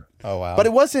shirt. Oh, wow. But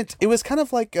it wasn't. It was kind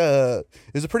of like it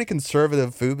was a pretty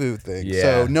conservative FUBU thing. Yeah.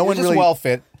 So no It one was just really well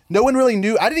fit. No one really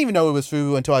knew. I didn't even know it was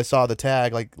FUBU until I saw the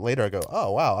tag. Like later, I go,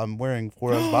 "Oh wow, I'm wearing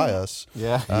Forcefully by us."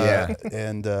 Yeah.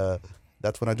 And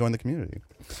that's when I joined the community.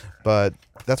 But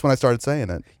that's when I started saying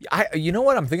it. You know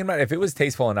what I'm thinking about? If it was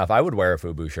tasteful enough, I would wear a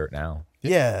FUBU shirt now.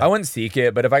 Yeah. I wouldn't seek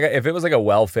it, but if it was like a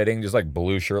well-fitting, just like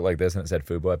blue shirt like this and it said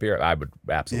FUBU up here, I would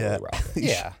absolutely rock it.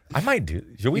 Yeah. I might do.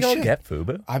 Should we all get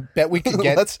FUBU? I bet we could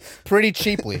get pretty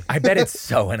cheaply. I bet it's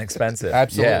so inexpensive.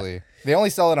 Absolutely. Yeah. They only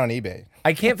sell it on eBay.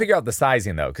 I can't figure out the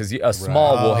sizing though, because a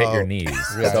small will hit your knees.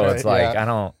 So it's like, I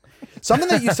don't. Something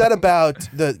that you said about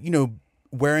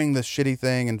wearing the shitty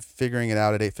thing and figuring it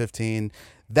out at 8:15.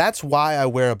 That's why I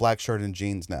wear a black shirt and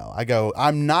jeans now. I go,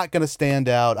 I'm not going to stand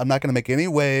out. I'm not going to make any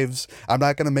waves. I'm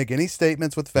not going to make any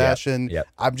statements with fashion. Yep.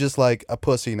 I'm just like a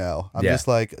pussy now. I'm just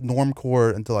like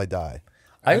normcore until I die.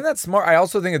 I think that's smart. I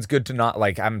also think it's good to not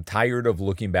I'm tired of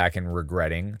looking back and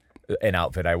regretting an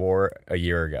outfit I wore a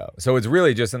year ago. So it's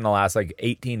really just in the last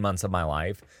 18 months of my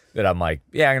life that I'm like,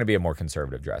 yeah, I'm going to be a more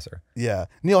conservative dresser. Yeah.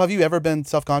 Neil, have you ever been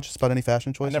self-conscious about any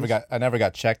fashion choices? I never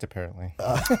got checked apparently.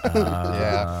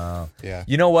 Yeah.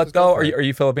 You know what though? Are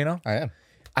you Filipino? I am.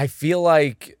 I feel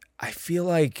like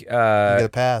you get a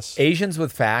pass. Asians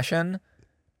with fashion,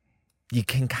 you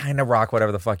can kind of rock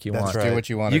whatever the fuck you want. right. Do what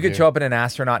you want. You could show up in an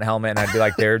astronaut helmet and I'd be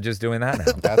like, they're just doing that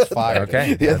now. That's fire.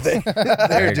 Okay. Yeah,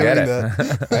 they're doing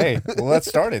that. Hey, well, let's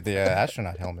start it. The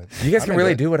astronaut helmet. You guys can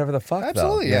really do whatever the fuck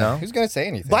Absolutely. though. Yeah. You know? Who's gonna say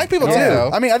anything? Black people too.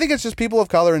 Yeah. I mean, I think it's just people of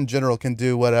color in general can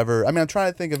do whatever. I mean, I'm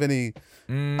trying to think of any.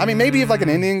 I mean, maybe if an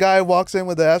Indian guy walks in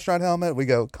with the astronaut helmet, we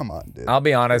go, "Come on, dude." I'll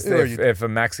be honest. Who are you? If a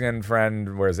Mexican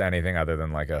friend wears anything other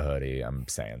than a hoodie, I'm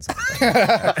saying something.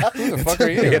 Who the fuck are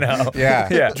you? You know?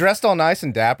 Yeah. Dressed all nice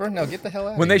and dapper. No, get the hell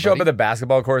out. When they show up at the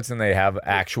basketball courts and they have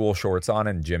actual shorts on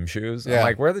and gym shoes, I'm Yeah.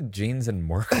 like, where are the jeans and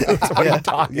work clothes? What are you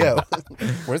talking about?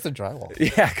 Where's the drywall?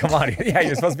 Yeah, come on. Yeah,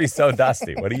 you're supposed to be so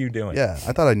dusty. What are you doing? Yeah,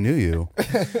 I thought I knew you.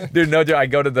 Dude, no joke. I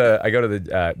go to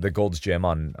the Gold's Gym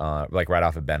on right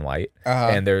off of Ben White,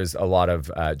 and there's a lot of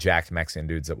jacked Mexican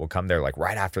dudes that will come there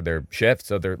right after their shift,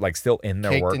 so they're still in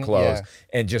their Caked work in- clothes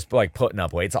yeah. and just putting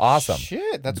up weight. It's awesome.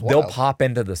 Shit, that's They'll wild. pop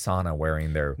into the sauna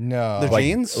wearing their The like,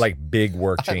 jeans? big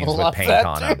work jeans with love paint that,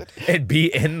 on them, and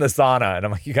be in the sauna. And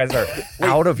I'm like, you guys are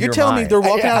out of You're your telling me mind. they're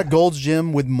walking out of Gold's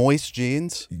Gym with moist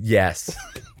jeans? Yes.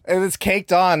 And it's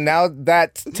caked on. Now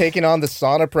that's taking on the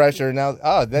sauna pressure. Now, it's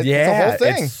a whole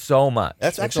thing. It's so much.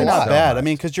 That's It's actually a not lot. bad. I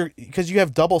mean, because you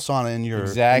have double sauna in your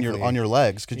Exactly. on your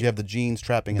legs because you have the jeans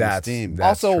trapping in the steam.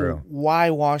 That's also, true.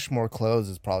 why wash more clothes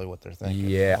is probably what they're thinking.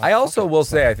 Yeah. I also will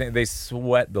say, I think they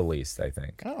sweat the least, I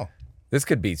think. Oh. This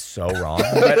could be so wrong,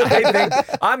 but I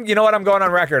think you know what? I'm going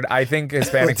on record. I think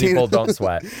Hispanic people don't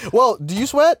sweat. Well, do you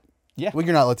sweat? Yeah. Well,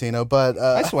 you're not Latino, but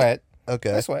I sweat.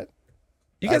 Okay. I sweat.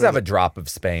 You guys have a drop of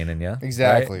Spain in you.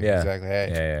 Exactly. Right? Yeah. Exactly.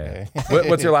 Hey. Yeah.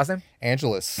 What's your last name?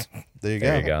 Angelus. There you go.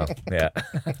 There you go. Yeah.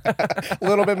 A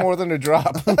little bit more than a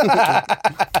drop.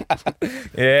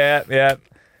 Yeah.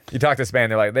 You talk to Spain,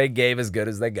 they're like, they gave as good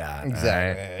as they got.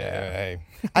 Exactly. All right? Hey.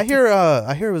 I hear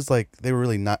it was like they were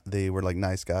really not. They were like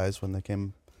nice guys when they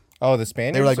came. Oh, the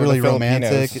Spaniards. They were like or the really romantic,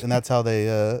 Filipinos? and that's how they.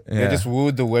 They just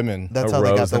wooed the women. That's A how they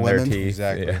got rose the in their women. teeth.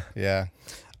 Exactly. Yeah.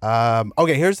 Yeah.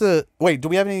 Okay, here's the. Wait, do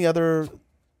we have any other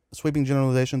sweeping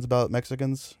generalizations about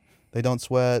Mexicans? They don't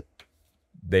sweat.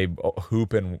 They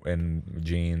hoop in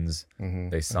jeans. Mm-hmm.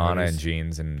 They sauna in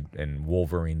jeans and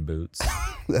Wolverine boots.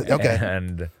 Okay,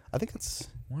 And I think it's.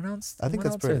 what else? I think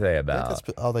what that's else pretty. are they I think about? that's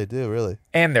all they do, really.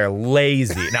 And they're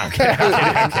lazy. No, I'm kidding.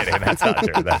 I'm kidding. That's not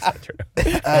true. That's not true.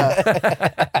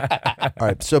 All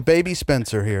right, so Baby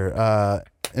Spencer here,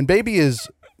 and Baby is.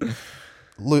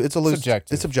 It's a loose.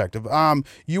 Subjective. It's subjective.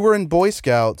 You were in Boy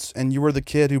Scouts, and you were the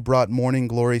kid who brought morning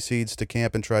glory seeds to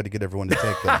camp and tried to get everyone to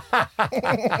take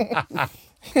them.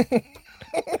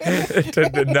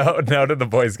 No to the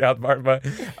Boy Scout part, but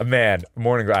man,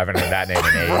 morning. I haven't heard that name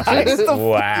in ages.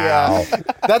 Wow.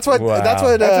 That's what. Wow. That's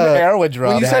what. That's an Erowid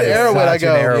drop. When you said That is Erowid, I such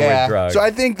go. an Erowid yeah. drug. So I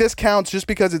think this counts just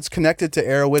because it's connected to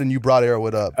Erowid, and you brought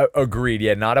Erowid up. Agreed.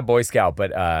 Yeah, not a Boy Scout,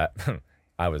 but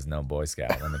I was no Boy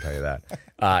Scout. Let me tell you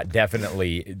that.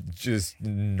 Definitely just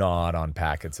not on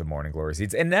packets of morning glory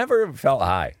seeds. It never felt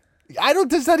high. I don't.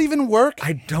 Does that even work?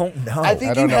 I don't know. I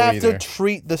think I don't you know have either. to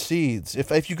treat the seeds.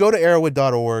 If you go to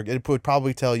erowid.org, it would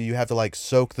probably tell you have to like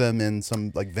soak them in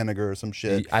some like vinegar or some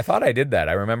shit. I thought I did that.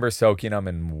 I remember soaking them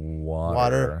in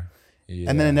water. Yeah.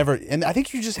 And then it never. And I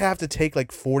think you just have to take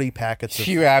like 40 packets. Of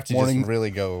You have to morning. just really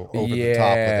go over the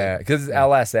top with Yeah, it. because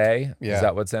LSA. Yeah. Is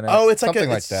that what's in it? Oh, it's like Something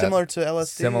like it's that. similar to LSD.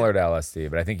 Similar to LSD,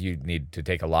 but I think you need to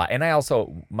take a lot. And I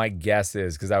also, my guess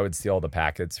is, because I would steal the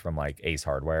packets from like Ace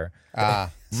Hardware. Ah.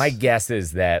 My guess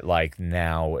is that like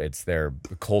now they're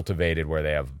cultivated where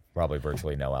they have probably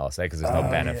virtually no LSA because there's no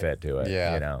benefit to it.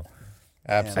 Yeah. You know,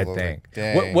 Absolutely. I think.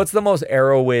 Dang. What's the most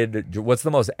Erowid? What's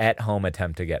the most at-home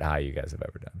attempt to get high you guys have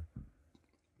ever done?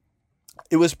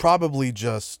 It was probably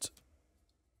just,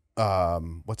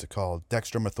 what's it called?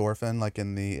 Dextromethorphan, like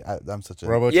in the. I'm such a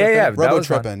Robo-tripping? Yeah, that was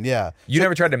fun. Robo-tripping, yeah. You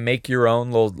never tried to make your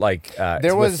own little like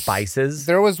with spices?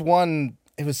 There was one.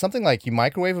 It was something like you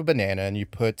microwave a banana and you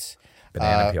put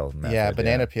Banana peel method,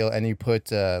 banana peel, and you put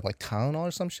like Tylenol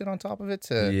or some shit on top of it.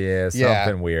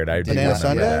 Something weird. I do Banana remember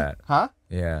sundae? that. Huh?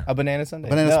 Yeah. A banana sundae.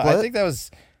 Banana no, split? I think that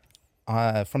was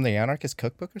from the Anarchist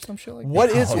Cookbook or some shit like that. What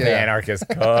is The Anarchist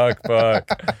Cookbook.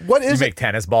 What You is make it?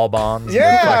 tennis ball bombs.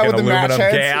 Yeah, fucking with the match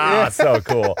aluminum heads. can. So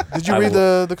cool. Did you read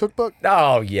the cookbook?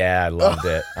 Oh yeah, I loved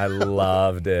it. I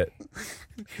loved it.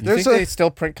 You think they still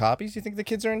print copies? You think the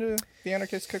kids are into the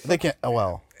Anarchist Cookbook? They can't. Oh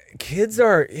well. Kids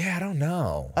are. Yeah, I don't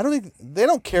know. I don't think they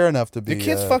don't care enough to be. The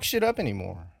kids fuck shit up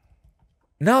anymore.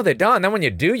 No, they don't. And then when you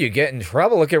do, you get in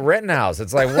trouble. Look at Rittenhouse.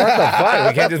 It's like, what the fuck?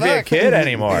 We can't just be a kid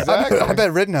anymore. I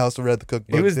bet Rittenhouse read the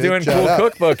cookbook. He was dude. doing Shout cool out.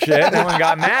 cookbook shit. No one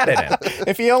got mad at him.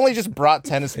 If he only just brought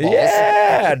tennis balls.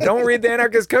 Yeah, don't read the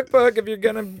Anarchist Cookbook if you're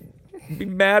gonna be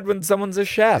mad when someone's a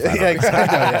chef. I don't Yeah,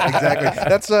 exactly. Yeah, exactly.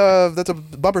 That's a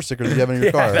bumper sticker that you have in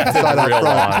your car. That's Side out real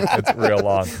front. long. It's real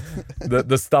long.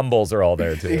 The stumbles are all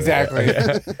there too. Exactly.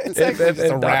 It's like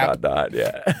just a wrap.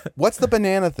 Yeah. What's the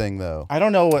banana thing though? I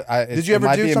don't know what. Did you ever it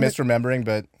might do be something- a misremembering,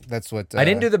 but that's what. I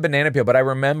didn't do the banana peel, but I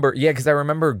remember, because I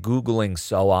remember Googling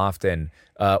so often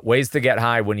ways to get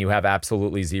high when you have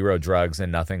absolutely zero drugs and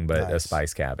nothing but a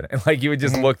spice cabinet. Like you would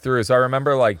just look through. So I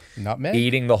remember like Nutmeg?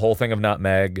 eating the whole thing of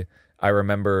nutmeg. I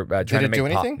remember trying to it make do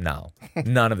anything? No,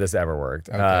 none of this ever worked.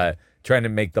 Okay. Trying to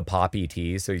make the poppy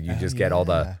tea, so you just get all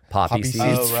the poppy seeds.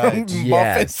 seeds Oh, right. from Yes,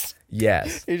 muffins.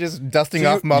 yes. You're just dusting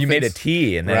So off muffins. you made a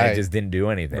tea, and then Right. it just didn't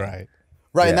do anything. Right.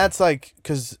 Right, and Yeah. that's like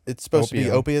because it's supposed to be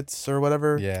Opium. opiates or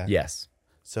whatever. Yeah. Yes.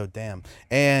 So damn.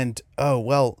 And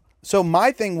so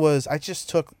my thing was I just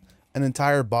took an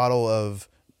entire bottle of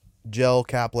gel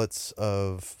caplets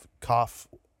of cough.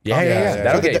 Yeah. yeah.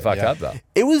 That'll get you Yeah. fucked up though.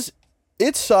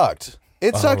 It sucked.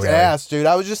 It sucked really? ass, dude.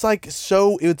 I was just like it's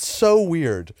so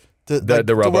weird.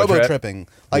 The robo-trip? tripping.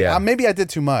 Like Yeah. maybe I did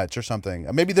too much or something.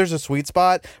 Maybe there's a sweet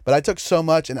spot, but I took so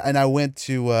much and I went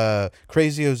to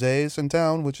Crazy Jose's in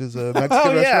town, which is a Mexican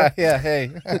Oh yeah, restaurant. yeah.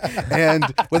 Hey. And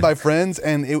with my friends,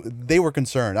 and they were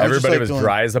concerned. I Everybody was just, like,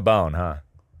 dry as a bone, huh?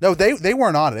 No, they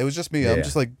weren't on it. It was just me. Yeah. I'm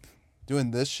just like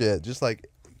doing this shit, just like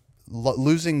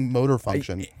losing motor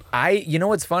function. You know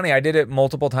what's funny? I did it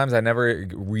multiple times. I never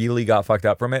really got fucked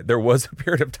up from it. There was a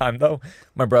period of time though,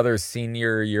 my brother's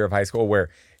senior year of high school, where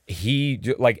he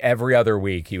like every other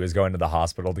week he was going to the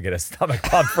hospital to get his stomach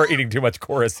pumped for eating too much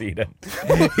Coracetin.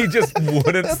 He just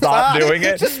wouldn't stop doing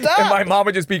it. Just stop. And my mom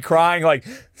would just be crying like,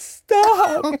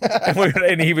 stop.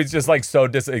 And he was just like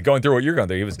going through what you're going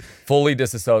through. He was fully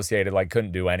disassociated, like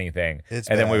couldn't do anything. It's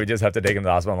and then we bad. would just have to take him to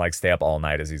the hospital and like stay up all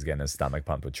night as he's getting his stomach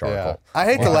pumped with charcoal. Yeah. I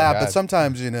hate to Oh, laugh, God. but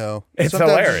sometimes It's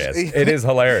sometimes hilarious. It is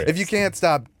hilarious. If you can't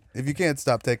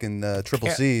stop taking triple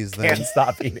C's, then Can't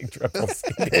stop eating triple C.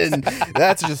 and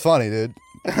that's just funny, dude.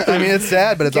 I mean, it's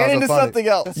sad, but it's Get also into funny. something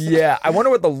else. Yeah, I wonder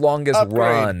what the longest Upgrade.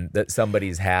 run that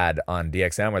somebody's had on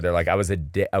DXM, where they're like, I was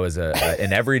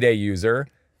an everyday user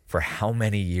for how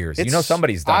many years? You know,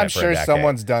 somebody's done I'm it for sure a decade.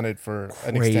 someone's done it for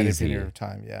an extended Crazy. period of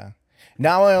time. Yeah.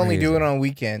 Now I only do Crazy. it on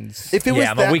weekends. If it was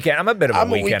I'm that, I'm a bit of a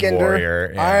I'm weekend a weekender.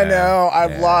 warrior. I Yeah, know.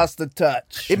 I've yeah. lost the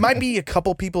touch. it might be a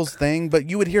couple people's thing, but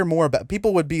you would hear more about.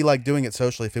 People would be like doing it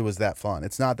socially if it was that fun.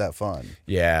 It's not that fun.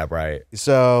 Yeah, right.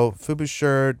 So, Fubu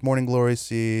shirt, Morning Glory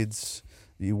seeds.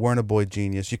 You weren't a boy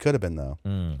genius. You could have been though.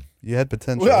 You had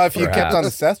potential. well, if you kept Perhaps. on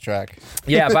the Seth track.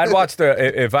 Yeah, if I'd watched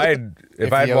if I'd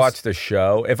he watched a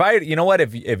show, you know what,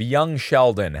 if young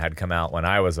Sheldon had come out when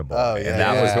I was a boy, Oh, yeah. and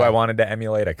that was Yeah. who I wanted to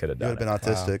emulate, I could have you done would have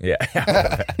been it.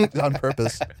 autistic. Yeah. On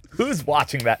purpose. Who's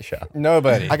watching that show?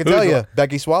 Nobody. I can tell you,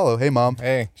 Becky Swallow. Hey, mom.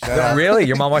 Hey, shut up. Really?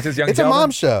 Your mom watches Young It's a Sheldon?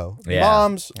 mom show.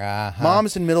 Yeah.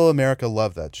 Moms in Middle America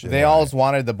love that shit. They always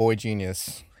wanted the boy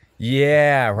genius.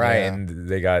 Yeah, right. Yeah. And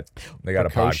they got a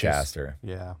Precocious. podcaster.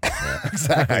 Yeah.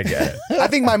 I get it. I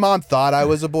think my mom thought I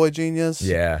was a boy genius.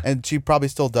 Yeah. And she probably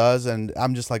still does. And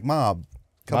I'm just like, Mom,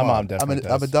 come My on. mom definitely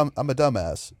does. I'm a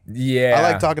dumbass. Yeah. I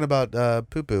like talking about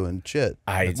poo-poo and shit,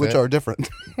 which it. are different.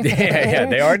 yeah,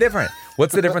 they are different.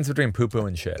 What's the difference between poo-poo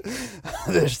and shit?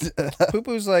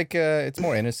 Poo-poo's like, it's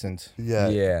more innocent. yeah.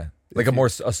 Yeah. Like a more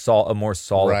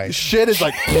solid. Right. Shit is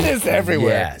like, It is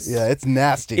everywhere. Yes. yeah, it's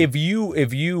nasty. If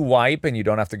you wipe and you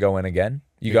don't have to go in again,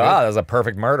 you go, that was a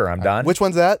perfect murder. I'm done. Which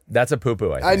one's that? That's a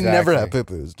poo-poo, I I think. never had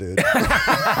poo-poos, dude.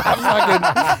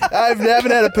 I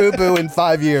haven't had a poo-poo in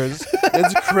 5 years.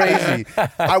 It's crazy.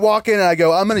 I walk in and I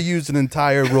go, I'm going to use an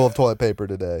entire roll of toilet paper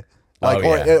today. Like,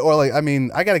 or like, I mean,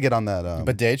 I got to get on that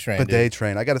bidet train. Bidet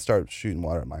train. I got to start shooting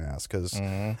water at my ass because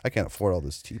I can't afford all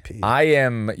this TP. I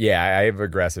have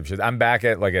aggressive shit. I'm back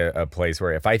at like a place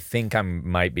where if I think I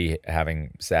might be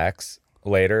having sex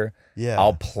later,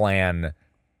 I'll plan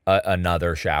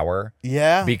another shower.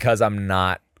 Yeah. Because I'm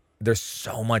not, there's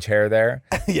so much hair there.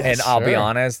 And I'll be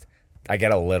honest, I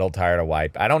get a little tired of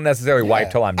wipe. I don't necessarily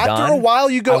wipe till I'm done. After a while,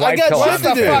 you go, I got shit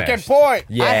to do. Fucking point.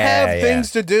 Yeah, I have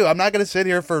things to do. I'm not going to sit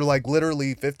here for like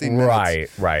literally 15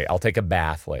 minutes. Right. I'll take a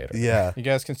bath later. Yeah. You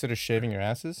guys consider shaving your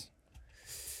asses?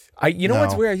 You know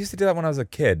what's weird? I used to do that when I was a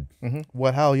kid.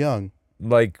 What? How young?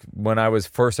 Like when I was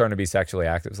first starting to be sexually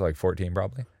active, so like 14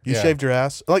 probably. You shaved your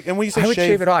ass? Like, and when you say I would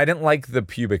shave it all. I didn't like the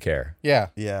pubic hair. Yeah.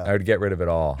 I would get rid of it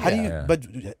all. How do you? But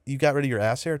you got rid of your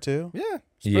ass hair too? Yeah.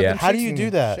 Yeah. How do you do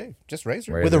that? Shave. Just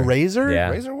razor. With a razor? Yeah.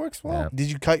 Razor works well. Yeah.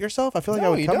 Did you cut yourself? I feel like No,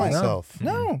 I would you cut don't. myself.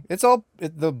 No, it's all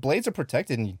the blades are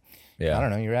protected, and Yeah. I don't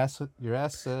know, your ass.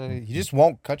 You just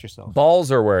won't cut yourself.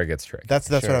 Balls are where it gets tricky. That's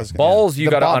what I was. Balls, you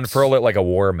The got to bumps. unfurl it like a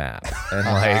war map, and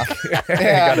like you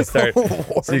got to start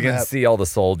so you can map. see all the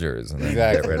soldiers and then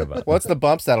get rid of them. What's the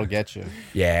bumps that'll get you?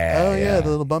 Yeah. Oh yeah, the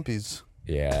little bumpies.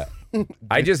 Yeah.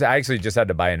 I actually just had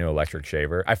to buy a new electric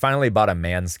shaver. I finally bought a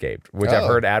Manscaped, which I've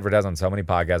heard advertised on so many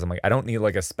podcasts. I'm like, I don't need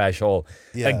like a special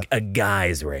a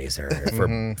guy's razor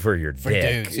for your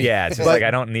dick. dudes. Yeah, it's just like I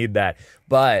don't need that.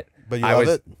 But you I love was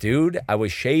it? dude, I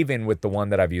was shaving with the one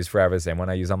that I've used forever, the same one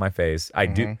I use on my face. I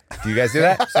do. Do you guys do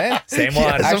that? Same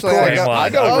one. Actually, Same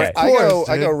one. Okay.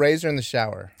 I go razor in the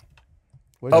shower,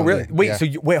 Oh really? Wait, Yeah. so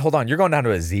wait, hold on. You're going down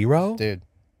to a 0? dude.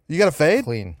 You got a fade?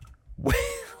 Clean. Wait,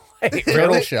 Turtle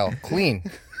really? shell, clean.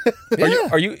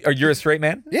 Are you a straight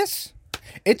man? Yes.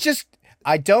 It just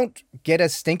I don't get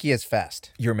as stinky as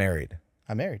fast. You're married.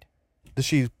 I'm married. Does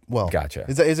she? Well, Gotcha.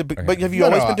 Is it? Okay. But have you No,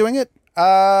 always no, been doing it?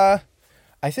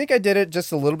 I think I did it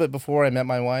just a little bit before I met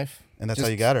my wife. And that's how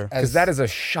you got her. Because that is a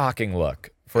shocking look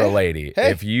for a lady.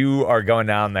 Hey. If you are going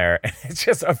down there and it's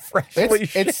just a freshly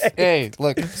It's hey,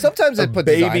 look. Sometimes it puts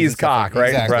baby's cock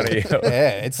right in front of you.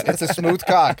 Yeah, it's a smooth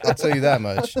cock. I'll tell you that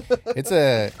much.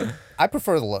 I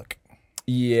prefer the look.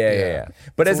 Yeah.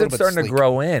 But It's as a it's little bit starting to sleek.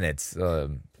 grow in, it's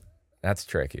that's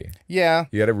tricky. Yeah,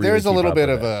 You gotta really there's a keep little up bit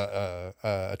with of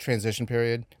a transition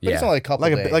period, but it's Yeah. only a couple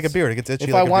days. Like a beard. It gets itchy.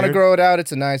 If like I a want to beard. grow it out,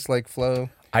 it's a nice like flow.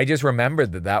 I just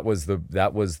remembered that was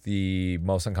the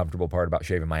most uncomfortable part about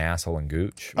shaving my asshole and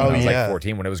gooch when I was like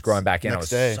 14 when it was growing back in. Next I was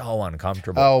day. so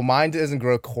uncomfortable. Oh, mine doesn't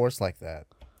grow coarse like that.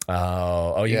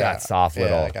 Oh, you Yeah. got soft Yeah,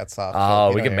 little. I got soft Oh,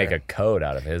 we Filipino could make hair. a coat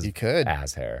out of his You could.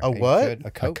 ass hair. A You what? could.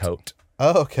 A coat. A coat.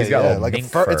 Oh, okay. He's got a yeah, little like a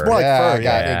mink fur. It's fur. more like Yeah, fur. I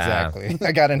got Yeah. exactly.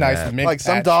 I got a nice mink Like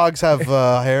some patch. dogs have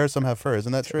hair, some have fur.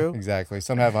 Isn't that true? Exactly.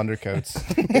 Some have undercoats.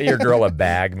 Get your girl a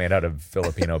bag made out of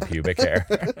Filipino pubic hair.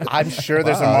 I'm sure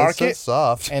there's a Wow, that's so market,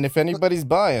 soft. and if anybody's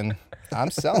buying,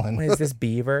 I'm selling. What is this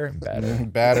beaver? Better.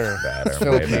 Better. Better. It's way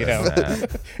better Filipino. than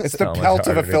that. It's So the much pelt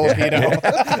of a harder to get. Filipino.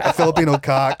 A Filipino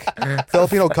cock.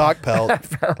 Filipino cock pelt.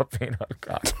 Filipino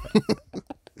cock.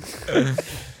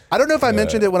 I don't know if I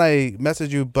mentioned it when I messaged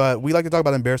you, but we like to talk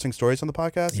about embarrassing stories on the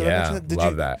podcast. Did I mention Yeah, it? Did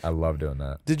love you, that. I love doing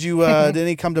that. Did you? Did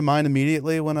any come to mind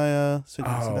immediately when I sent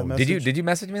that message? Did you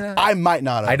message me that? I might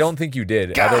not have. I don't think you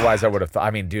did. Otherwise, I would have thought.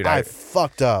 I mean, dude, I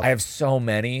fucked up. I have so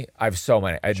many.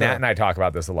 Nat and I talk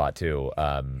about this a lot too.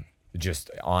 Just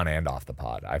on and off the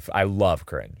pod. I love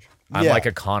cringe. I'm Yeah. like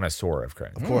a connoisseur of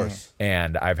cringe. Of course.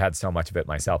 And I've had so much of it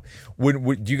myself.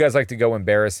 Would do you guys like to go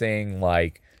embarrassing,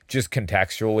 like just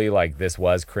contextually, like this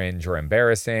was cringe or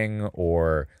embarrassing,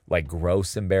 or like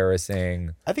gross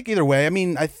embarrassing? I think either way. I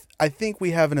mean, I think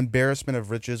we have an embarrassment of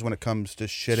riches when it comes to shitting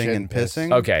Shit and and piss.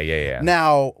 pissing. Okay, yeah.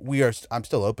 Now I'm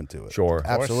still open to it. Sure.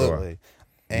 Absolutely.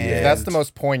 And That's the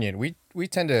most poignant. We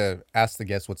tend to ask the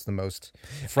guests what's the most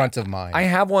front of mind. I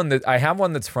have one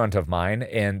that's front of mind,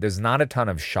 and there's not a ton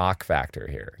of shock factor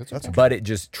here. But it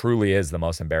just truly is the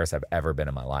most embarrassed I've ever been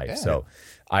in my life. Yeah. So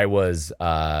I was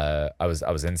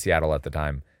in Seattle at the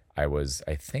time. I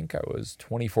think I was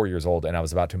 24 years old, and I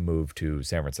was about to move to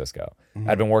San Francisco.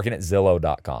 I'd been working at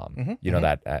Zillow.com, you know,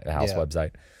 that house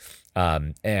website.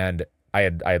 And I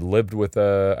had lived with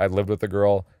a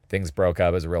girl. Things broke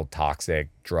up. It was a real toxic,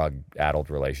 drug-addled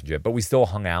relationship, but we still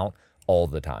hung out all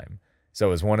the time. So it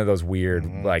was one of those weird,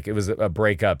 like it was a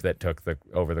breakup that took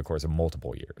over the course of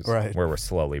multiple years, Right. where we're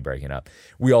slowly breaking up.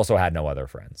 We also had no other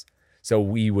friends. So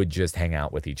we would just hang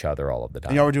out with each other all of the time.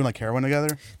 And y'all were doing like heroin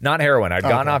together? Not heroin. I'd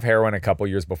gotten okay. off heroin a couple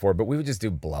years before, but we would just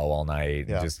do blow all night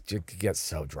Yeah. and just get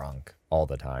so drunk all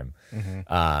the time.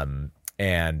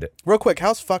 And Real quick,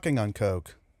 how's fucking on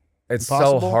coke? It's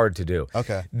Impossible? so hard to do.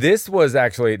 Okay. This was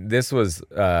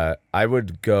I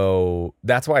would go.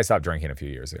 That's why I stopped drinking a few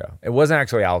years ago. It wasn't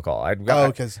actually alcohol.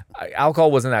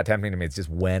 Alcohol wasn't that tempting to me. It's just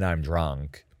when I'm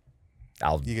drunk,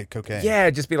 You get cocaine. Yeah,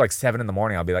 it'd just be like 7 a.m.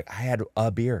 I'll be like, I had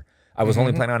a beer. I was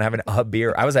only planning on having a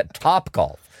beer. I was at Top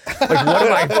Golf. Like, what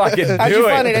am I fucking doing? How'd you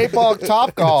find an 8-ball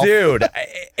Top Golf? Dude,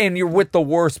 and you're with the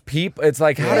worst people. It's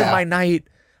like, how did my night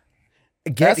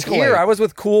get here? I was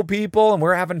with cool people and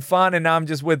we're having fun, and now I'm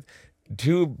just with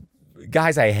 2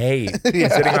 guys I hate sitting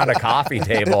around a coffee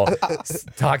table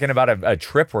talking about a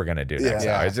trip we're gonna do next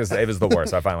hour. It was the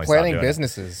worst. So I finally planning stopped doing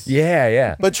businesses. It.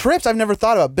 Yeah. But trips, I've never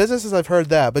thought about. Businesses, I've heard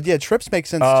that. But yeah, trips make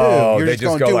sense Oh, too. You're they just just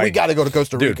going, go dude, like, we got to go to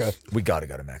Costa Dude, Rica. we got to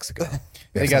go to Mexico.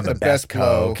 They got the best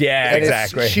Coke. Yeah, and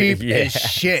exactly. It's cheap Yeah, as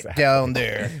shit down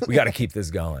there. We got to keep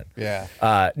this going.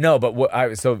 Yeah. No, but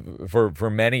for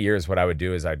many years, what I would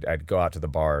do is I'd go out to the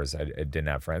bars. I didn't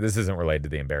have friends. This isn't related to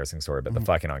the embarrassing story, but the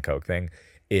fucking on coke thing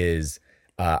is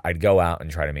I'd go out and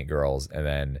try to meet girls, and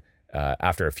then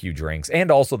after a few drinks,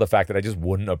 and also the fact that I just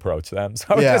wouldn't approach them, so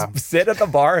I would just sit at the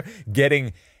bar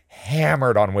getting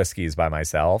hammered on whiskeys by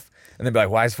myself, and then be like,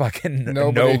 why is fucking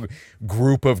no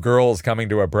group of girls coming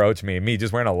to approach me? Me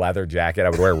just wearing a leather jacket.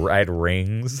 I had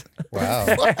rings. Wow.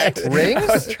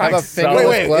 Rings? Have a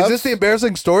Wait, is this the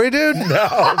embarrassing story, dude? No,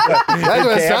 That's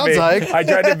what it sounds like. I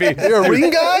tried to be. You're a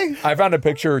ring guy? I found a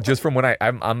picture just from when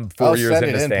I'm 4 years send it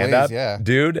into in, stand-up. please, yeah.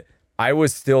 Dude, I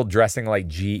was still dressing like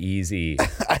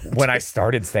G-Eazy when I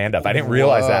started stand-up. I didn't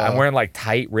realize that. I'm wearing like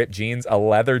tight ripped jeans, a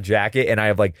leather jacket, and I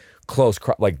have like close,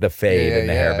 like the fade in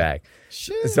the hair back.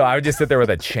 Shit. So I would just sit there with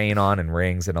a chain on and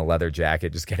rings and a leather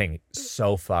jacket, just getting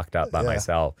so fucked up by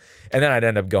myself. And then I'd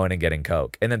end up going and getting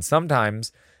coke. And then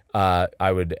sometimes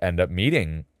I would end up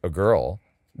meeting a girl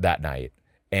that night,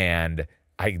 and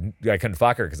I couldn't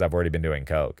fuck her because I've already been doing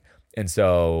coke. And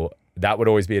so that would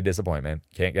always be a disappointment.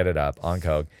 Can't get it up on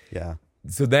coke. Yeah.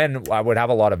 So then I would have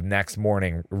a lot of next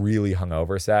morning really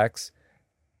hungover sex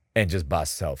and just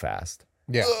bust so fast.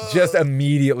 Yeah. Just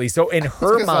immediately. So in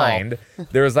her mind,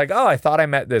 there was like, oh, I thought I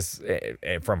met this,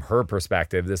 from her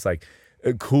perspective, this like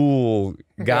cool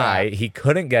guy. He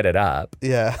couldn't get it up.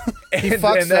 Yeah. He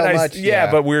fucked so much.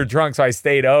 Yeah, but we were drunk, so I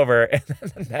stayed over. And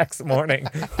then the next morning,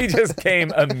 he just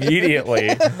came immediately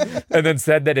and then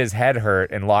said that his head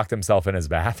hurt and locked himself in his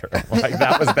bathroom. Like,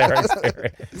 that was their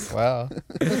experience. Wow.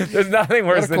 There's nothing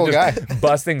worse than cool just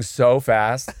busting so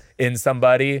fast in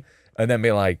somebody and then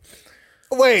being like,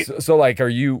 Wait. so like,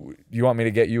 you want me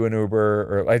to get you an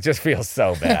Uber? Or it just feels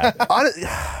so bad.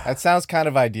 That sounds kind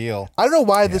of ideal. I don't know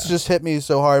why this just hit me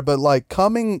so hard, but like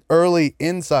coming early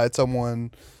inside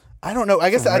someone, I don't know. I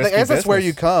guess that's where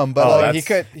you come, but like,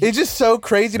 it's just so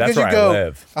crazy That's because where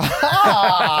you go.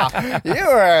 I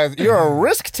live. You're a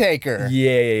risk taker.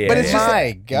 Yeah. But it's just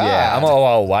My God. Yeah,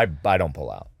 I don't pull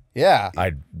out. Yeah.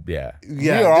 Yeah,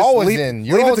 You're always in.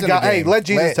 You're leave it always to in God. the Hey, game. let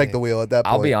Jesus take the wheel at that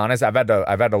point. I'll be honest. I've had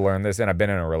to learn this, and I've been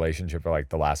in a relationship for like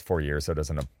the last 4 years, so it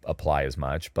doesn't apply as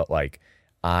much. But like,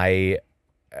 I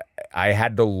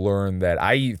had to learn that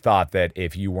I thought that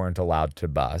if you weren't allowed to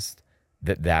bust,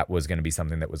 that was going to be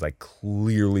something that was like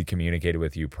clearly communicated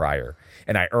with you prior,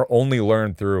 and I only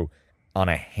learned through on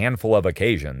a handful of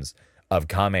occasions of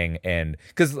coming, and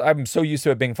because I'm so used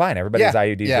to it being fine. Everybody's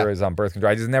IUDs or is on birth control.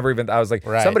 I just never even, I was like,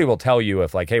 somebody will tell you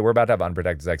if like, hey, we're about to have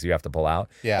unprotected sex, you have to pull out.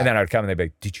 Yeah. And then I would come and they'd be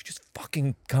like, did you just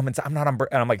fucking come and say, I'm not on birth?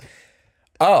 And I'm like,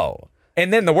 oh.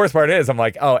 And then the worst part is I'm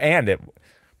like, oh, and it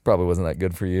probably wasn't that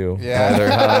good for you. Yeah. Either,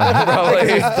 huh?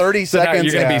 Probably. 30 So now seconds.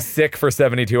 you're going to be sick for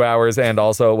 72 hours and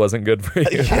also it wasn't good for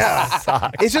you. Yeah.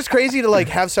 It's just crazy to like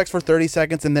have sex for 30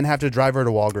 seconds and then have to drive her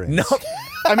to Walgreens. No.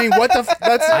 I mean, what the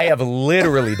that's I have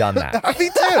literally done that. me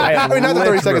too. have I mean, not the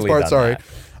 30 seconds literally part, sorry.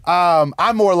 done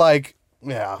I'm more like,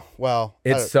 well,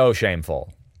 It's so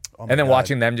shameful. my And then God.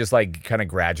 watching them just like kind of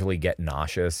gradually get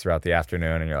nauseous throughout the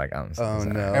afternoon, and you're like, oh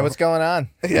no. Hey, what's going on?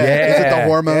 Yeah. Is it the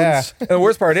hormones? Yeah. And the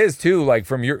worst part is too, like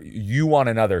from you want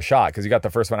another shot because you got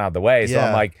the first one out of the way. So I'm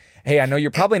Yeah. like, hey, I know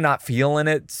you're probably not feeling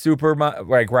it super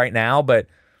like right now, but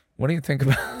what do you think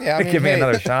about give me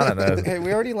another shot on this? Hey,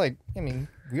 we already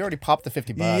we already popped the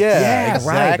 $50. Yeah,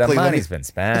 Right. The exactly. money's been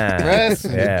spent.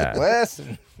 Listen, Yeah.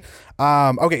 listen.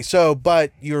 Okay, so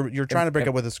but you're trying to break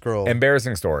up with this girl.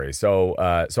 Embarrassing story. So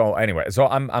anyway, so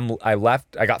I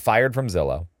left. I got fired from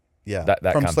Zillow. Yeah. That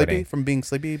from company. Sleepy, from being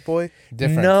Sleepy Boy.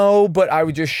 Different. No, but I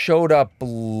would just showed up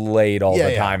late all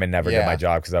the Yeah. time and never did Yeah. my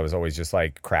job because I was always just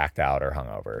like cracked out or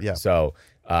hungover. Yeah. So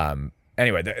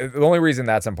anyway, the only reason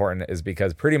that's important is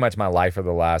because pretty much my life for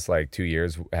the last like 2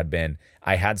 years had been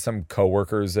I had some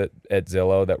coworkers at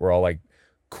Zillow that were all like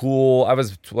cool. I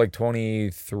was like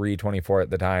 23, 24 at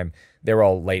the time. they were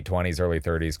all late 20s, early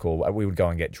 30s, cool. We would go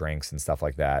and get drinks and stuff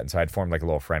like that. And so I'd formed like a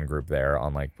little friend group there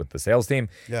on like with the sales team.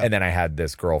 Yeah. And then I had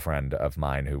this girlfriend of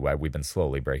mine who we've been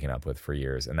slowly breaking up with for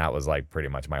years. And that was like pretty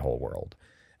much my whole world.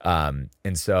 And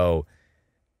so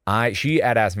she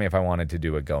had asked me if I wanted to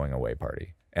do a going away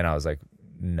party. And I was like,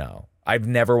 no, I've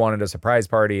never wanted a surprise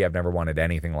party. I've never wanted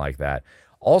anything like that.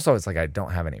 Also, it's like, I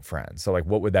don't have any friends. So like,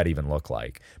 what would that even look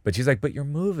like? But she's like, but you're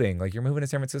moving to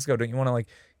San Francisco. Don't you want to like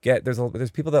there's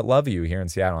people that love you here in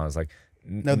Seattle. And I was like,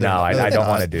 no, I don't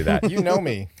want to do that. You know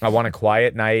me. I want a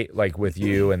quiet night like with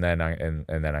you, and then I'm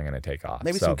going to take off.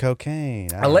 Maybe so, some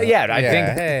cocaine. I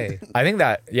think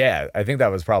that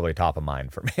was probably top of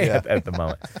mind for me at the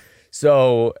moment.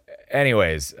 So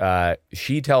anyways,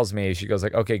 she tells me, she goes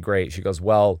like, okay, great. She goes,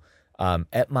 well,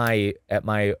 at my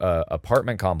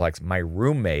apartment complex, my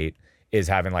roommate is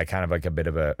having like kind of like a bit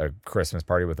of a Christmas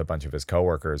party with a bunch of his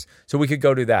coworkers. So we could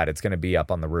go do that. It's going to be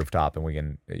up on the rooftop and we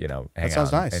can, hang out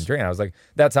and drink. And I was like,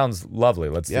 that sounds lovely.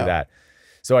 Let's do that.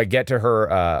 So I get to her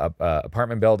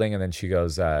apartment building, and then she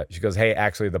goes, hey,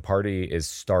 actually the party is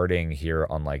starting here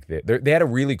on like they had a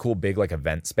really cool big like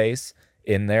event space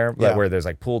in there where there's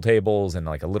like pool tables and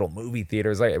like a little movie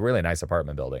theater. It's like a really nice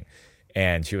apartment building.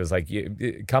 And she was like,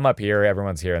 come up here,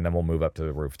 everyone's here, and then we'll move up to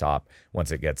the rooftop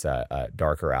once it gets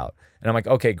darker out. And I'm like,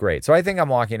 okay, great. So I think I'm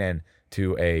walking in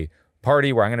to a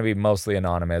party where I'm going to be mostly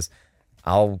anonymous.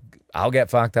 I'll get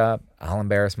fucked up. I'll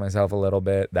embarrass myself a little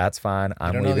bit. That's fine.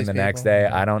 I'm leaving the next day.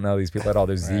 I don't know these people at all.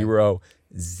 There's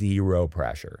zero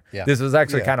pressure. Yeah. This was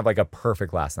actually kind of like a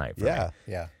perfect last night for me.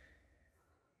 Yeah.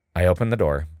 I open the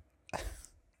door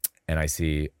and I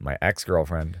see my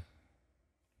ex-girlfriend,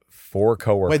 4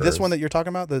 coworkers. Wait, this one that you're talking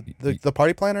about, the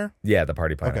party planner? Yeah, the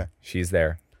party planner. Okay. She's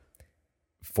there.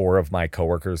 4 of my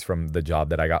coworkers from the job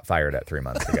that I got fired at 3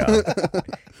 months ago.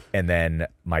 And then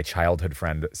my childhood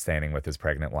friend standing with his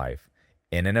pregnant wife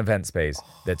in an event space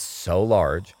that's so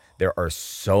large. There are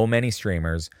so many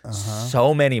streamers,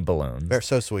 so many balloons. They're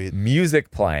so sweet. Music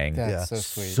playing. That's so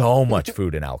sweet. So much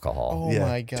food and alcohol. Oh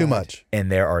my God. Too much.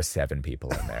 And there are 7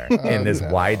 people in there in this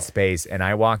wide space. And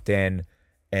I walked in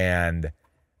and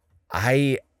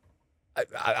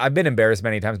I've been embarrassed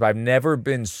many times, but I've never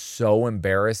been so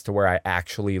embarrassed to where I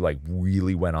actually like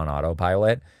really went on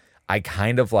autopilot. I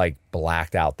kind of like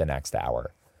blacked out the next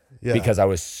hour because I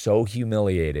was so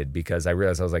humiliated, because I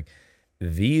realized I was like,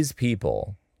 these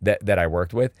people that I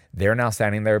worked with, they're now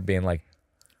standing there being like,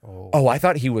 oh, I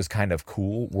thought he was kind of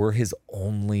cool. We're his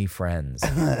only friends.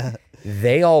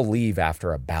 They all leave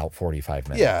after about 45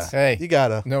 minutes. Yeah. Hey, you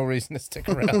gotta. No reason to stick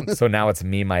around. So now it's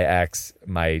me, my ex,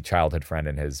 my childhood friend,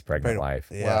 and his pregnant wife.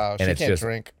 Yeah. Wow, And she it's can't just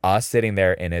drink. us sitting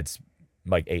there, and it's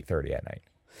like 8:30 at night.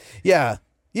 Yeah.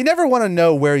 You never want to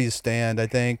know where you stand, I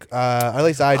think. Or at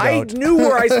least I don't. I knew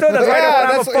where I stood. That's why I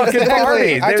don't have a fucking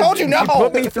party. I told you no. You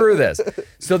put me through this.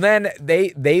 So then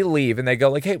they leave and they go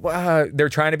like, hey, they're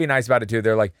trying to be nice about it too.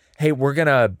 They're like, hey,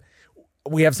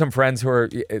 we have some friends who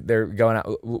they're going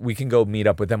out. We can go meet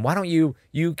up with them. Why don't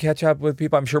you catch up with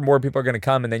people? I'm sure more people are going to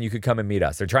come, and then you could come and meet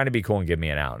us. They're trying to be cool and give me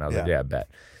an out. And I was like, yeah, I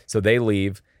bet. So they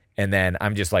leave. And then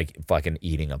I'm just like fucking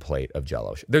eating a plate of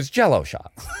Jello. There's Jello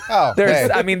shots. Oh,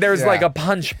 there's like a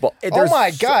punch bowl. Oh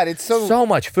my God, it's so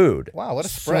much food. Wow, what a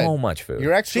spread! So much food.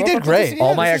 Your ex, she did great.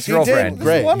 All my ex-girlfriend,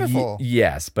 this is wonderful.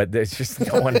 Yes, but there's just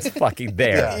no one's fucking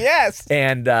there. Yes.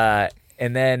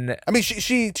 And then I mean,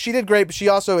 she did great, but she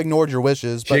also ignored your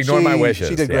wishes. She ignored my wishes.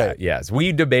 She did great. Yes,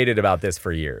 we debated about this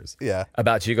for years. Yeah.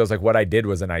 She goes like, what I did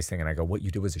was a nice thing, and I go, what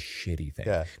you did was a shitty thing.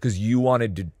 Yeah. Because you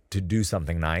wanted to do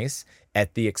something nice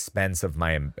at the expense of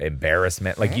my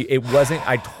embarrassment. Like it wasn't.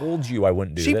 I told you I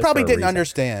wouldn't do this. She probably for a didn't reason.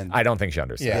 understand. I don't think she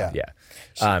understood. Yeah.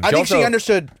 I think she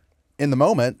understood in the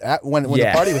moment when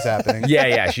the party was happening.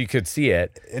 Yeah, she could see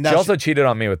it. And She now also cheated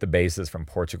on me with the bassist from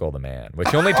Portugal the Man, which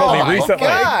she only told me recently.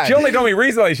 God. She only told me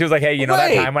recently. She was like, hey, you know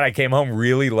that time when I came home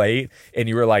really late and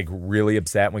you were like really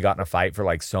upset and we got in a fight for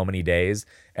like so many days?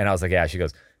 And I was like, yeah. She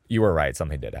goes, you were right.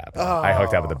 Something did happen. I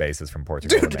hooked up with the bassist from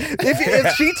Portugal the Man.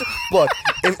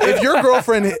 If your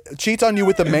girlfriend cheats on you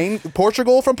with the main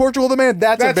Portugal from Portugal the Man,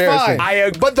 that's embarrassing.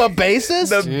 fine. But the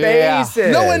bassist?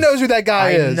 Bassist. No one knows who that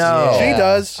guy is. know. She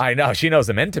does. I know. She knows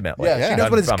him intimately. Yeah, she knows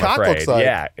what his I'm cock afraid. looks like.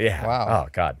 Yeah. Wow. Oh,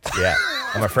 God. Yeah.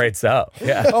 I'm afraid so.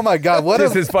 Yeah. Oh my God, what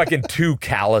Just a his fucking 2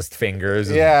 calloused fingers.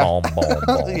 And Yeah. boom,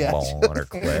 boom, Yeah. boom on her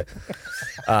clit.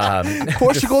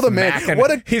 Portugal the Man. Smacking-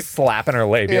 What a he's slapping her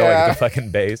labia like the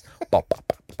fucking bass. Bop, bop,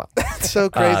 bop, bop. so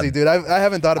crazy, dude. I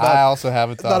haven't thought about. I also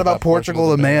haven't thought about Portugal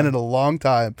the Man in a long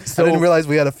time. I didn't realize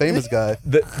we had a famous guy.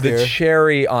 The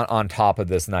cherry on top of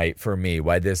this night for me,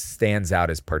 why this stands out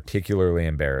as particularly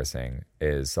embarrassing,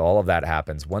 is so all of that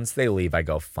happens. Once they leave, I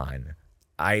go, fine.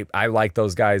 I like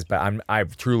those guys, but I'm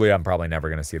probably never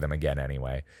going to see them again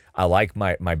anyway. I like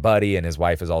my buddy, and his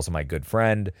wife is also my good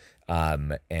friend.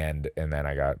 And then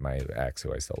I got my ex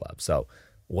who I still love. So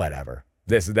whatever.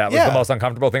 That was the most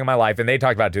uncomfortable thing in my life. And they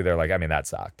talked about it too. They're like, I mean, that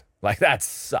sucked. Like, that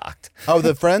sucked. Oh,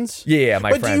 the friends? Yeah, my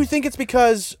friends. But do you think it's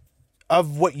because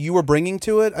of what you were bringing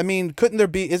to it? I mean,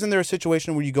 isn't there a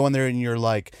situation where you go in there and you're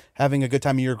like having a good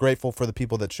time and you're grateful for the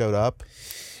people that showed up?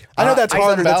 I know that's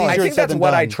harder. That's easier I think said that's than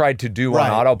what done. I tried to do on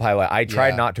autopilot. I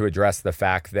tried not to address the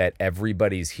fact that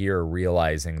everybody's here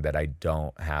realizing that I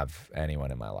don't have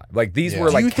anyone in my life. Like, these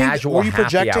were like casual were you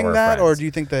projecting happy hour that, friends. or do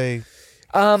you think they...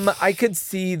 I could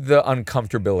see the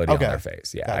uncomfortability on their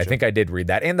face. Yeah, Gotcha. I think I did read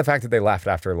that. And the fact that they left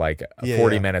after like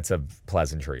 40 minutes of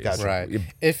pleasantries. Gotcha. Right.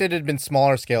 If it had been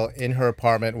smaller scale in her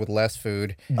apartment with less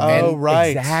food. Exactly.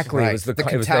 Right. It was the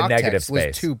contact negative text space.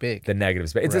 was too big. The negative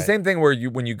space. It's the same thing where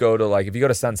when you go to like, if you go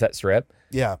to Sunset Strip,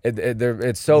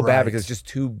 it's so bad because it's just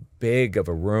too big of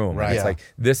a room. Right. And it's like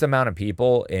this amount of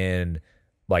people in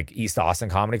like East Austin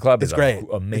Comedy Club is great. an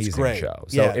amazing show.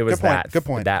 So Yeah, it was good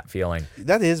point. that feeling.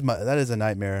 That is a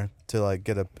nightmare to like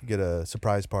get a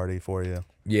surprise party for you.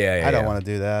 Yeah. I don't want to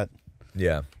do that.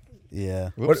 Yeah.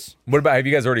 Yeah. What about, have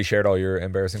you guys already shared all your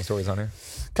embarrassing stories on here?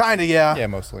 Kind of, yeah. Yeah,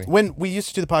 mostly. When we used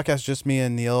to do the podcast, just me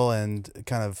and Neil, and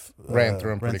kind of ran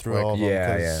through them pretty quick. all of them.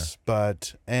 Yeah.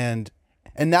 But and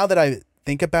now that I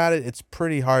think about it, it's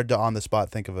pretty hard to on the spot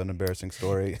think of an embarrassing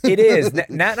story. It is. Nat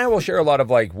and I will share a lot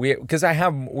of like because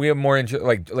we have more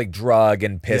like drug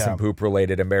and piss and poop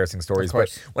related embarrassing stories. But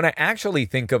when I actually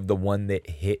think of the one that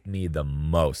hit me the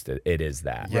most, it is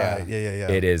that. Yeah.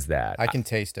 It is that. I can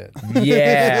taste it.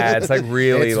 Yeah, it's like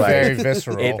really it's like very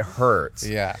visceral. It hurts.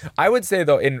 Yeah. I would say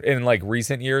though, in like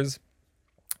recent years,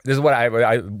 this is what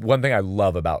one thing I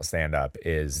love about stand up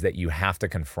is that you have to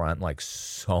confront like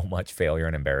so much failure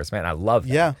and embarrassment. And I love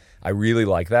that. Yeah. I really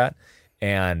like that.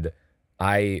 And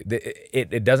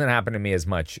it doesn't happen to me as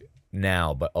much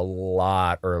now, but a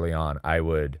lot early on, I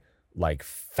would like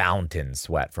fountain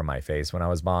sweat from my face when I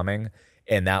was bombing.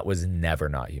 And that was never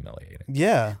not humiliating.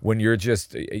 Yeah. When you're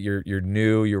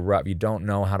new, you're rough, you don't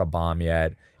know how to bomb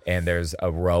yet. And there's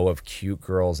a row of cute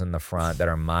girls in the front that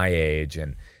are my age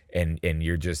and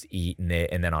you're just eating it,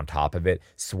 and then on top of it,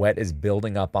 sweat is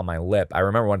building up on my lip. I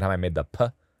remember one time I made the p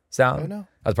sound. Oh, no.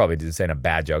 I was probably just saying a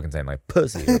bad joke and saying like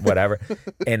pussy or whatever,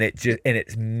 and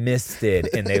it's misted,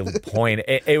 and they point.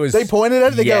 They pointed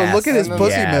at it. They go, look at his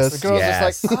pussy mist. The girl's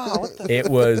just like, oh, what the? It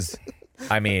was.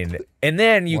 I mean, and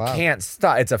then you can't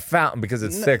stop. It's a fountain because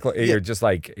it's thick. You're just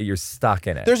like, you're stuck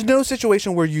in it. There's no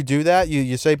situation where you do that.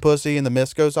 You say pussy and the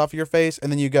mist goes off of your face,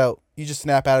 and then you just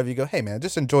snap out of it. You go, hey man,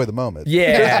 just enjoy the moment.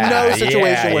 Yeah. There's no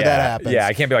situation where that happens. Yeah,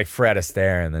 I can't be like Fred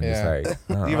Astaire and then just like,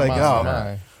 you're like, oh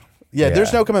man. Yeah,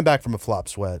 there's no coming back from a flop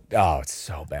sweat. Oh, it's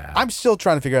so bad. I'm still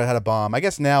trying to figure out how to bomb. I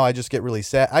guess now I just get really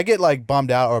sad. I get like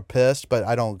bummed out or pissed, but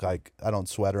I don't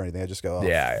sweat or anything. I just go, oh, fuck.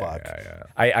 Yeah.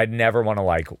 I never want to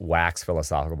like wax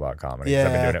philosophical about comedy.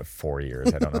 I've been doing it 4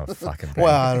 years. I don't know a fucking thing.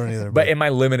 Well, I don't either. But in my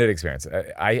limited experience,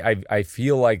 I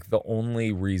feel like the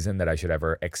only reason that I should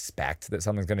ever expect that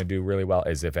something's going to do really well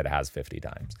is if it has 50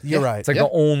 times. You're right. It's like the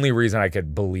only reason I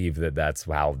could believe that that's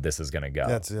how this is going to go.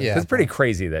 That's it. Yeah. It's pretty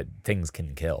crazy that things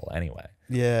can kill anyway.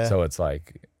 Yeah. So it's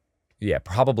like,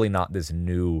 probably not this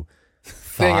new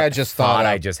thing I just thought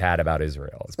I just had about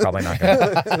Israel. It's probably not going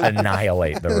to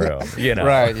annihilate the room, you know?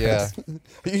 Right, yeah.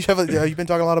 You've been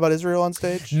talking a lot about Israel on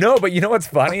stage? No, but you know what's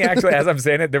funny? Actually, as I'm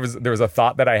saying it, there was a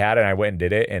thought that I had, and I went and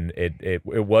did it, and it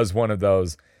was one of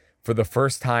those, for the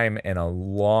first time in a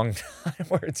long time,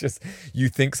 where it's just, you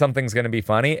think something's going to be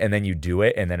funny, and then you do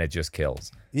it, and then it just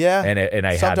kills. Yeah. And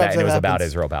I had that, and it was about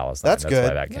Israel-Palestine. That's good.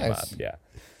 Why that came up, yeah.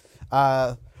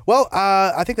 I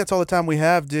think that's all the time we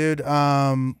have, dude.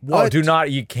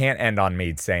 You can't end on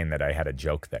me saying that I had a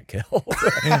joke that killed.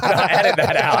 No, edit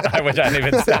that out. I wish I hadn't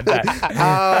even said that.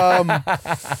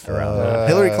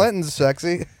 Hillary Clinton's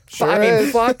sexy.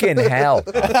 Fucking hell.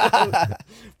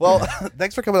 Well,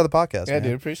 thanks for coming on the podcast. Yeah, man.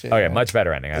 dude, appreciate it. Okay, much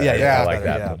better ending. I like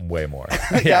that way more. I'm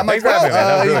like, thanks for having me, man.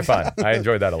 That was really fun. I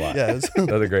enjoyed that a lot. Yeah,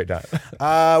 that was a great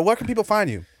time. Where can people find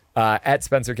you? At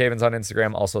Spencer Cavins on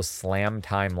Instagram, also Slam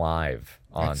Time Live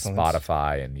on Excellent.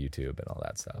 Spotify and YouTube and all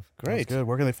that stuff. Great. Good.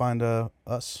 Where can they find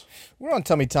us? We're on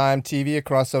Tummy Time TV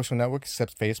across social networks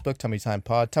except Facebook, Tummy Time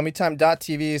Pod.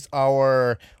 TummyTime.tv is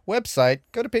our website.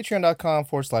 Go to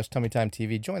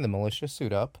patreon.com/TummyTimeTV. Join the militia.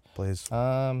 Suit up. Please.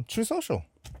 True Social.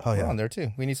 Oh, yeah. We're on there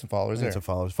too. We need some followers We need there. some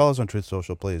followers. Follow us on Truth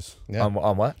Social, please. Yeah.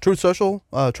 On what? Truth Social,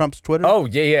 Trump's Twitter. Oh,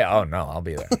 yeah. Oh, no, I'll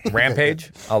be there.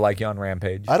 Rampage. I'll like you on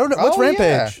Rampage. I don't know. What's Oh,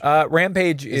 Rampage?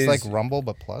 Rampage It's is like Rumble,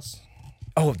 but plus.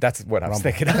 Oh, that's what I was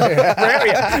thinking of.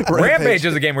 Rampage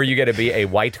is a game where you get to be a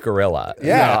white gorilla.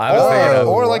 Yeah, No, I was thinking of,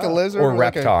 or like a lizard. or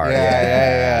like Reptar.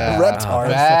 Yeah. Reptar. Oh,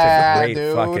 that's such a great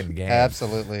Dude, fucking game.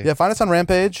 Absolutely. Yeah, find us on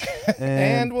Rampage.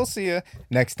 And we'll see you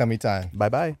next tummy time.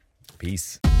 Bye-bye.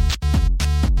 Peace.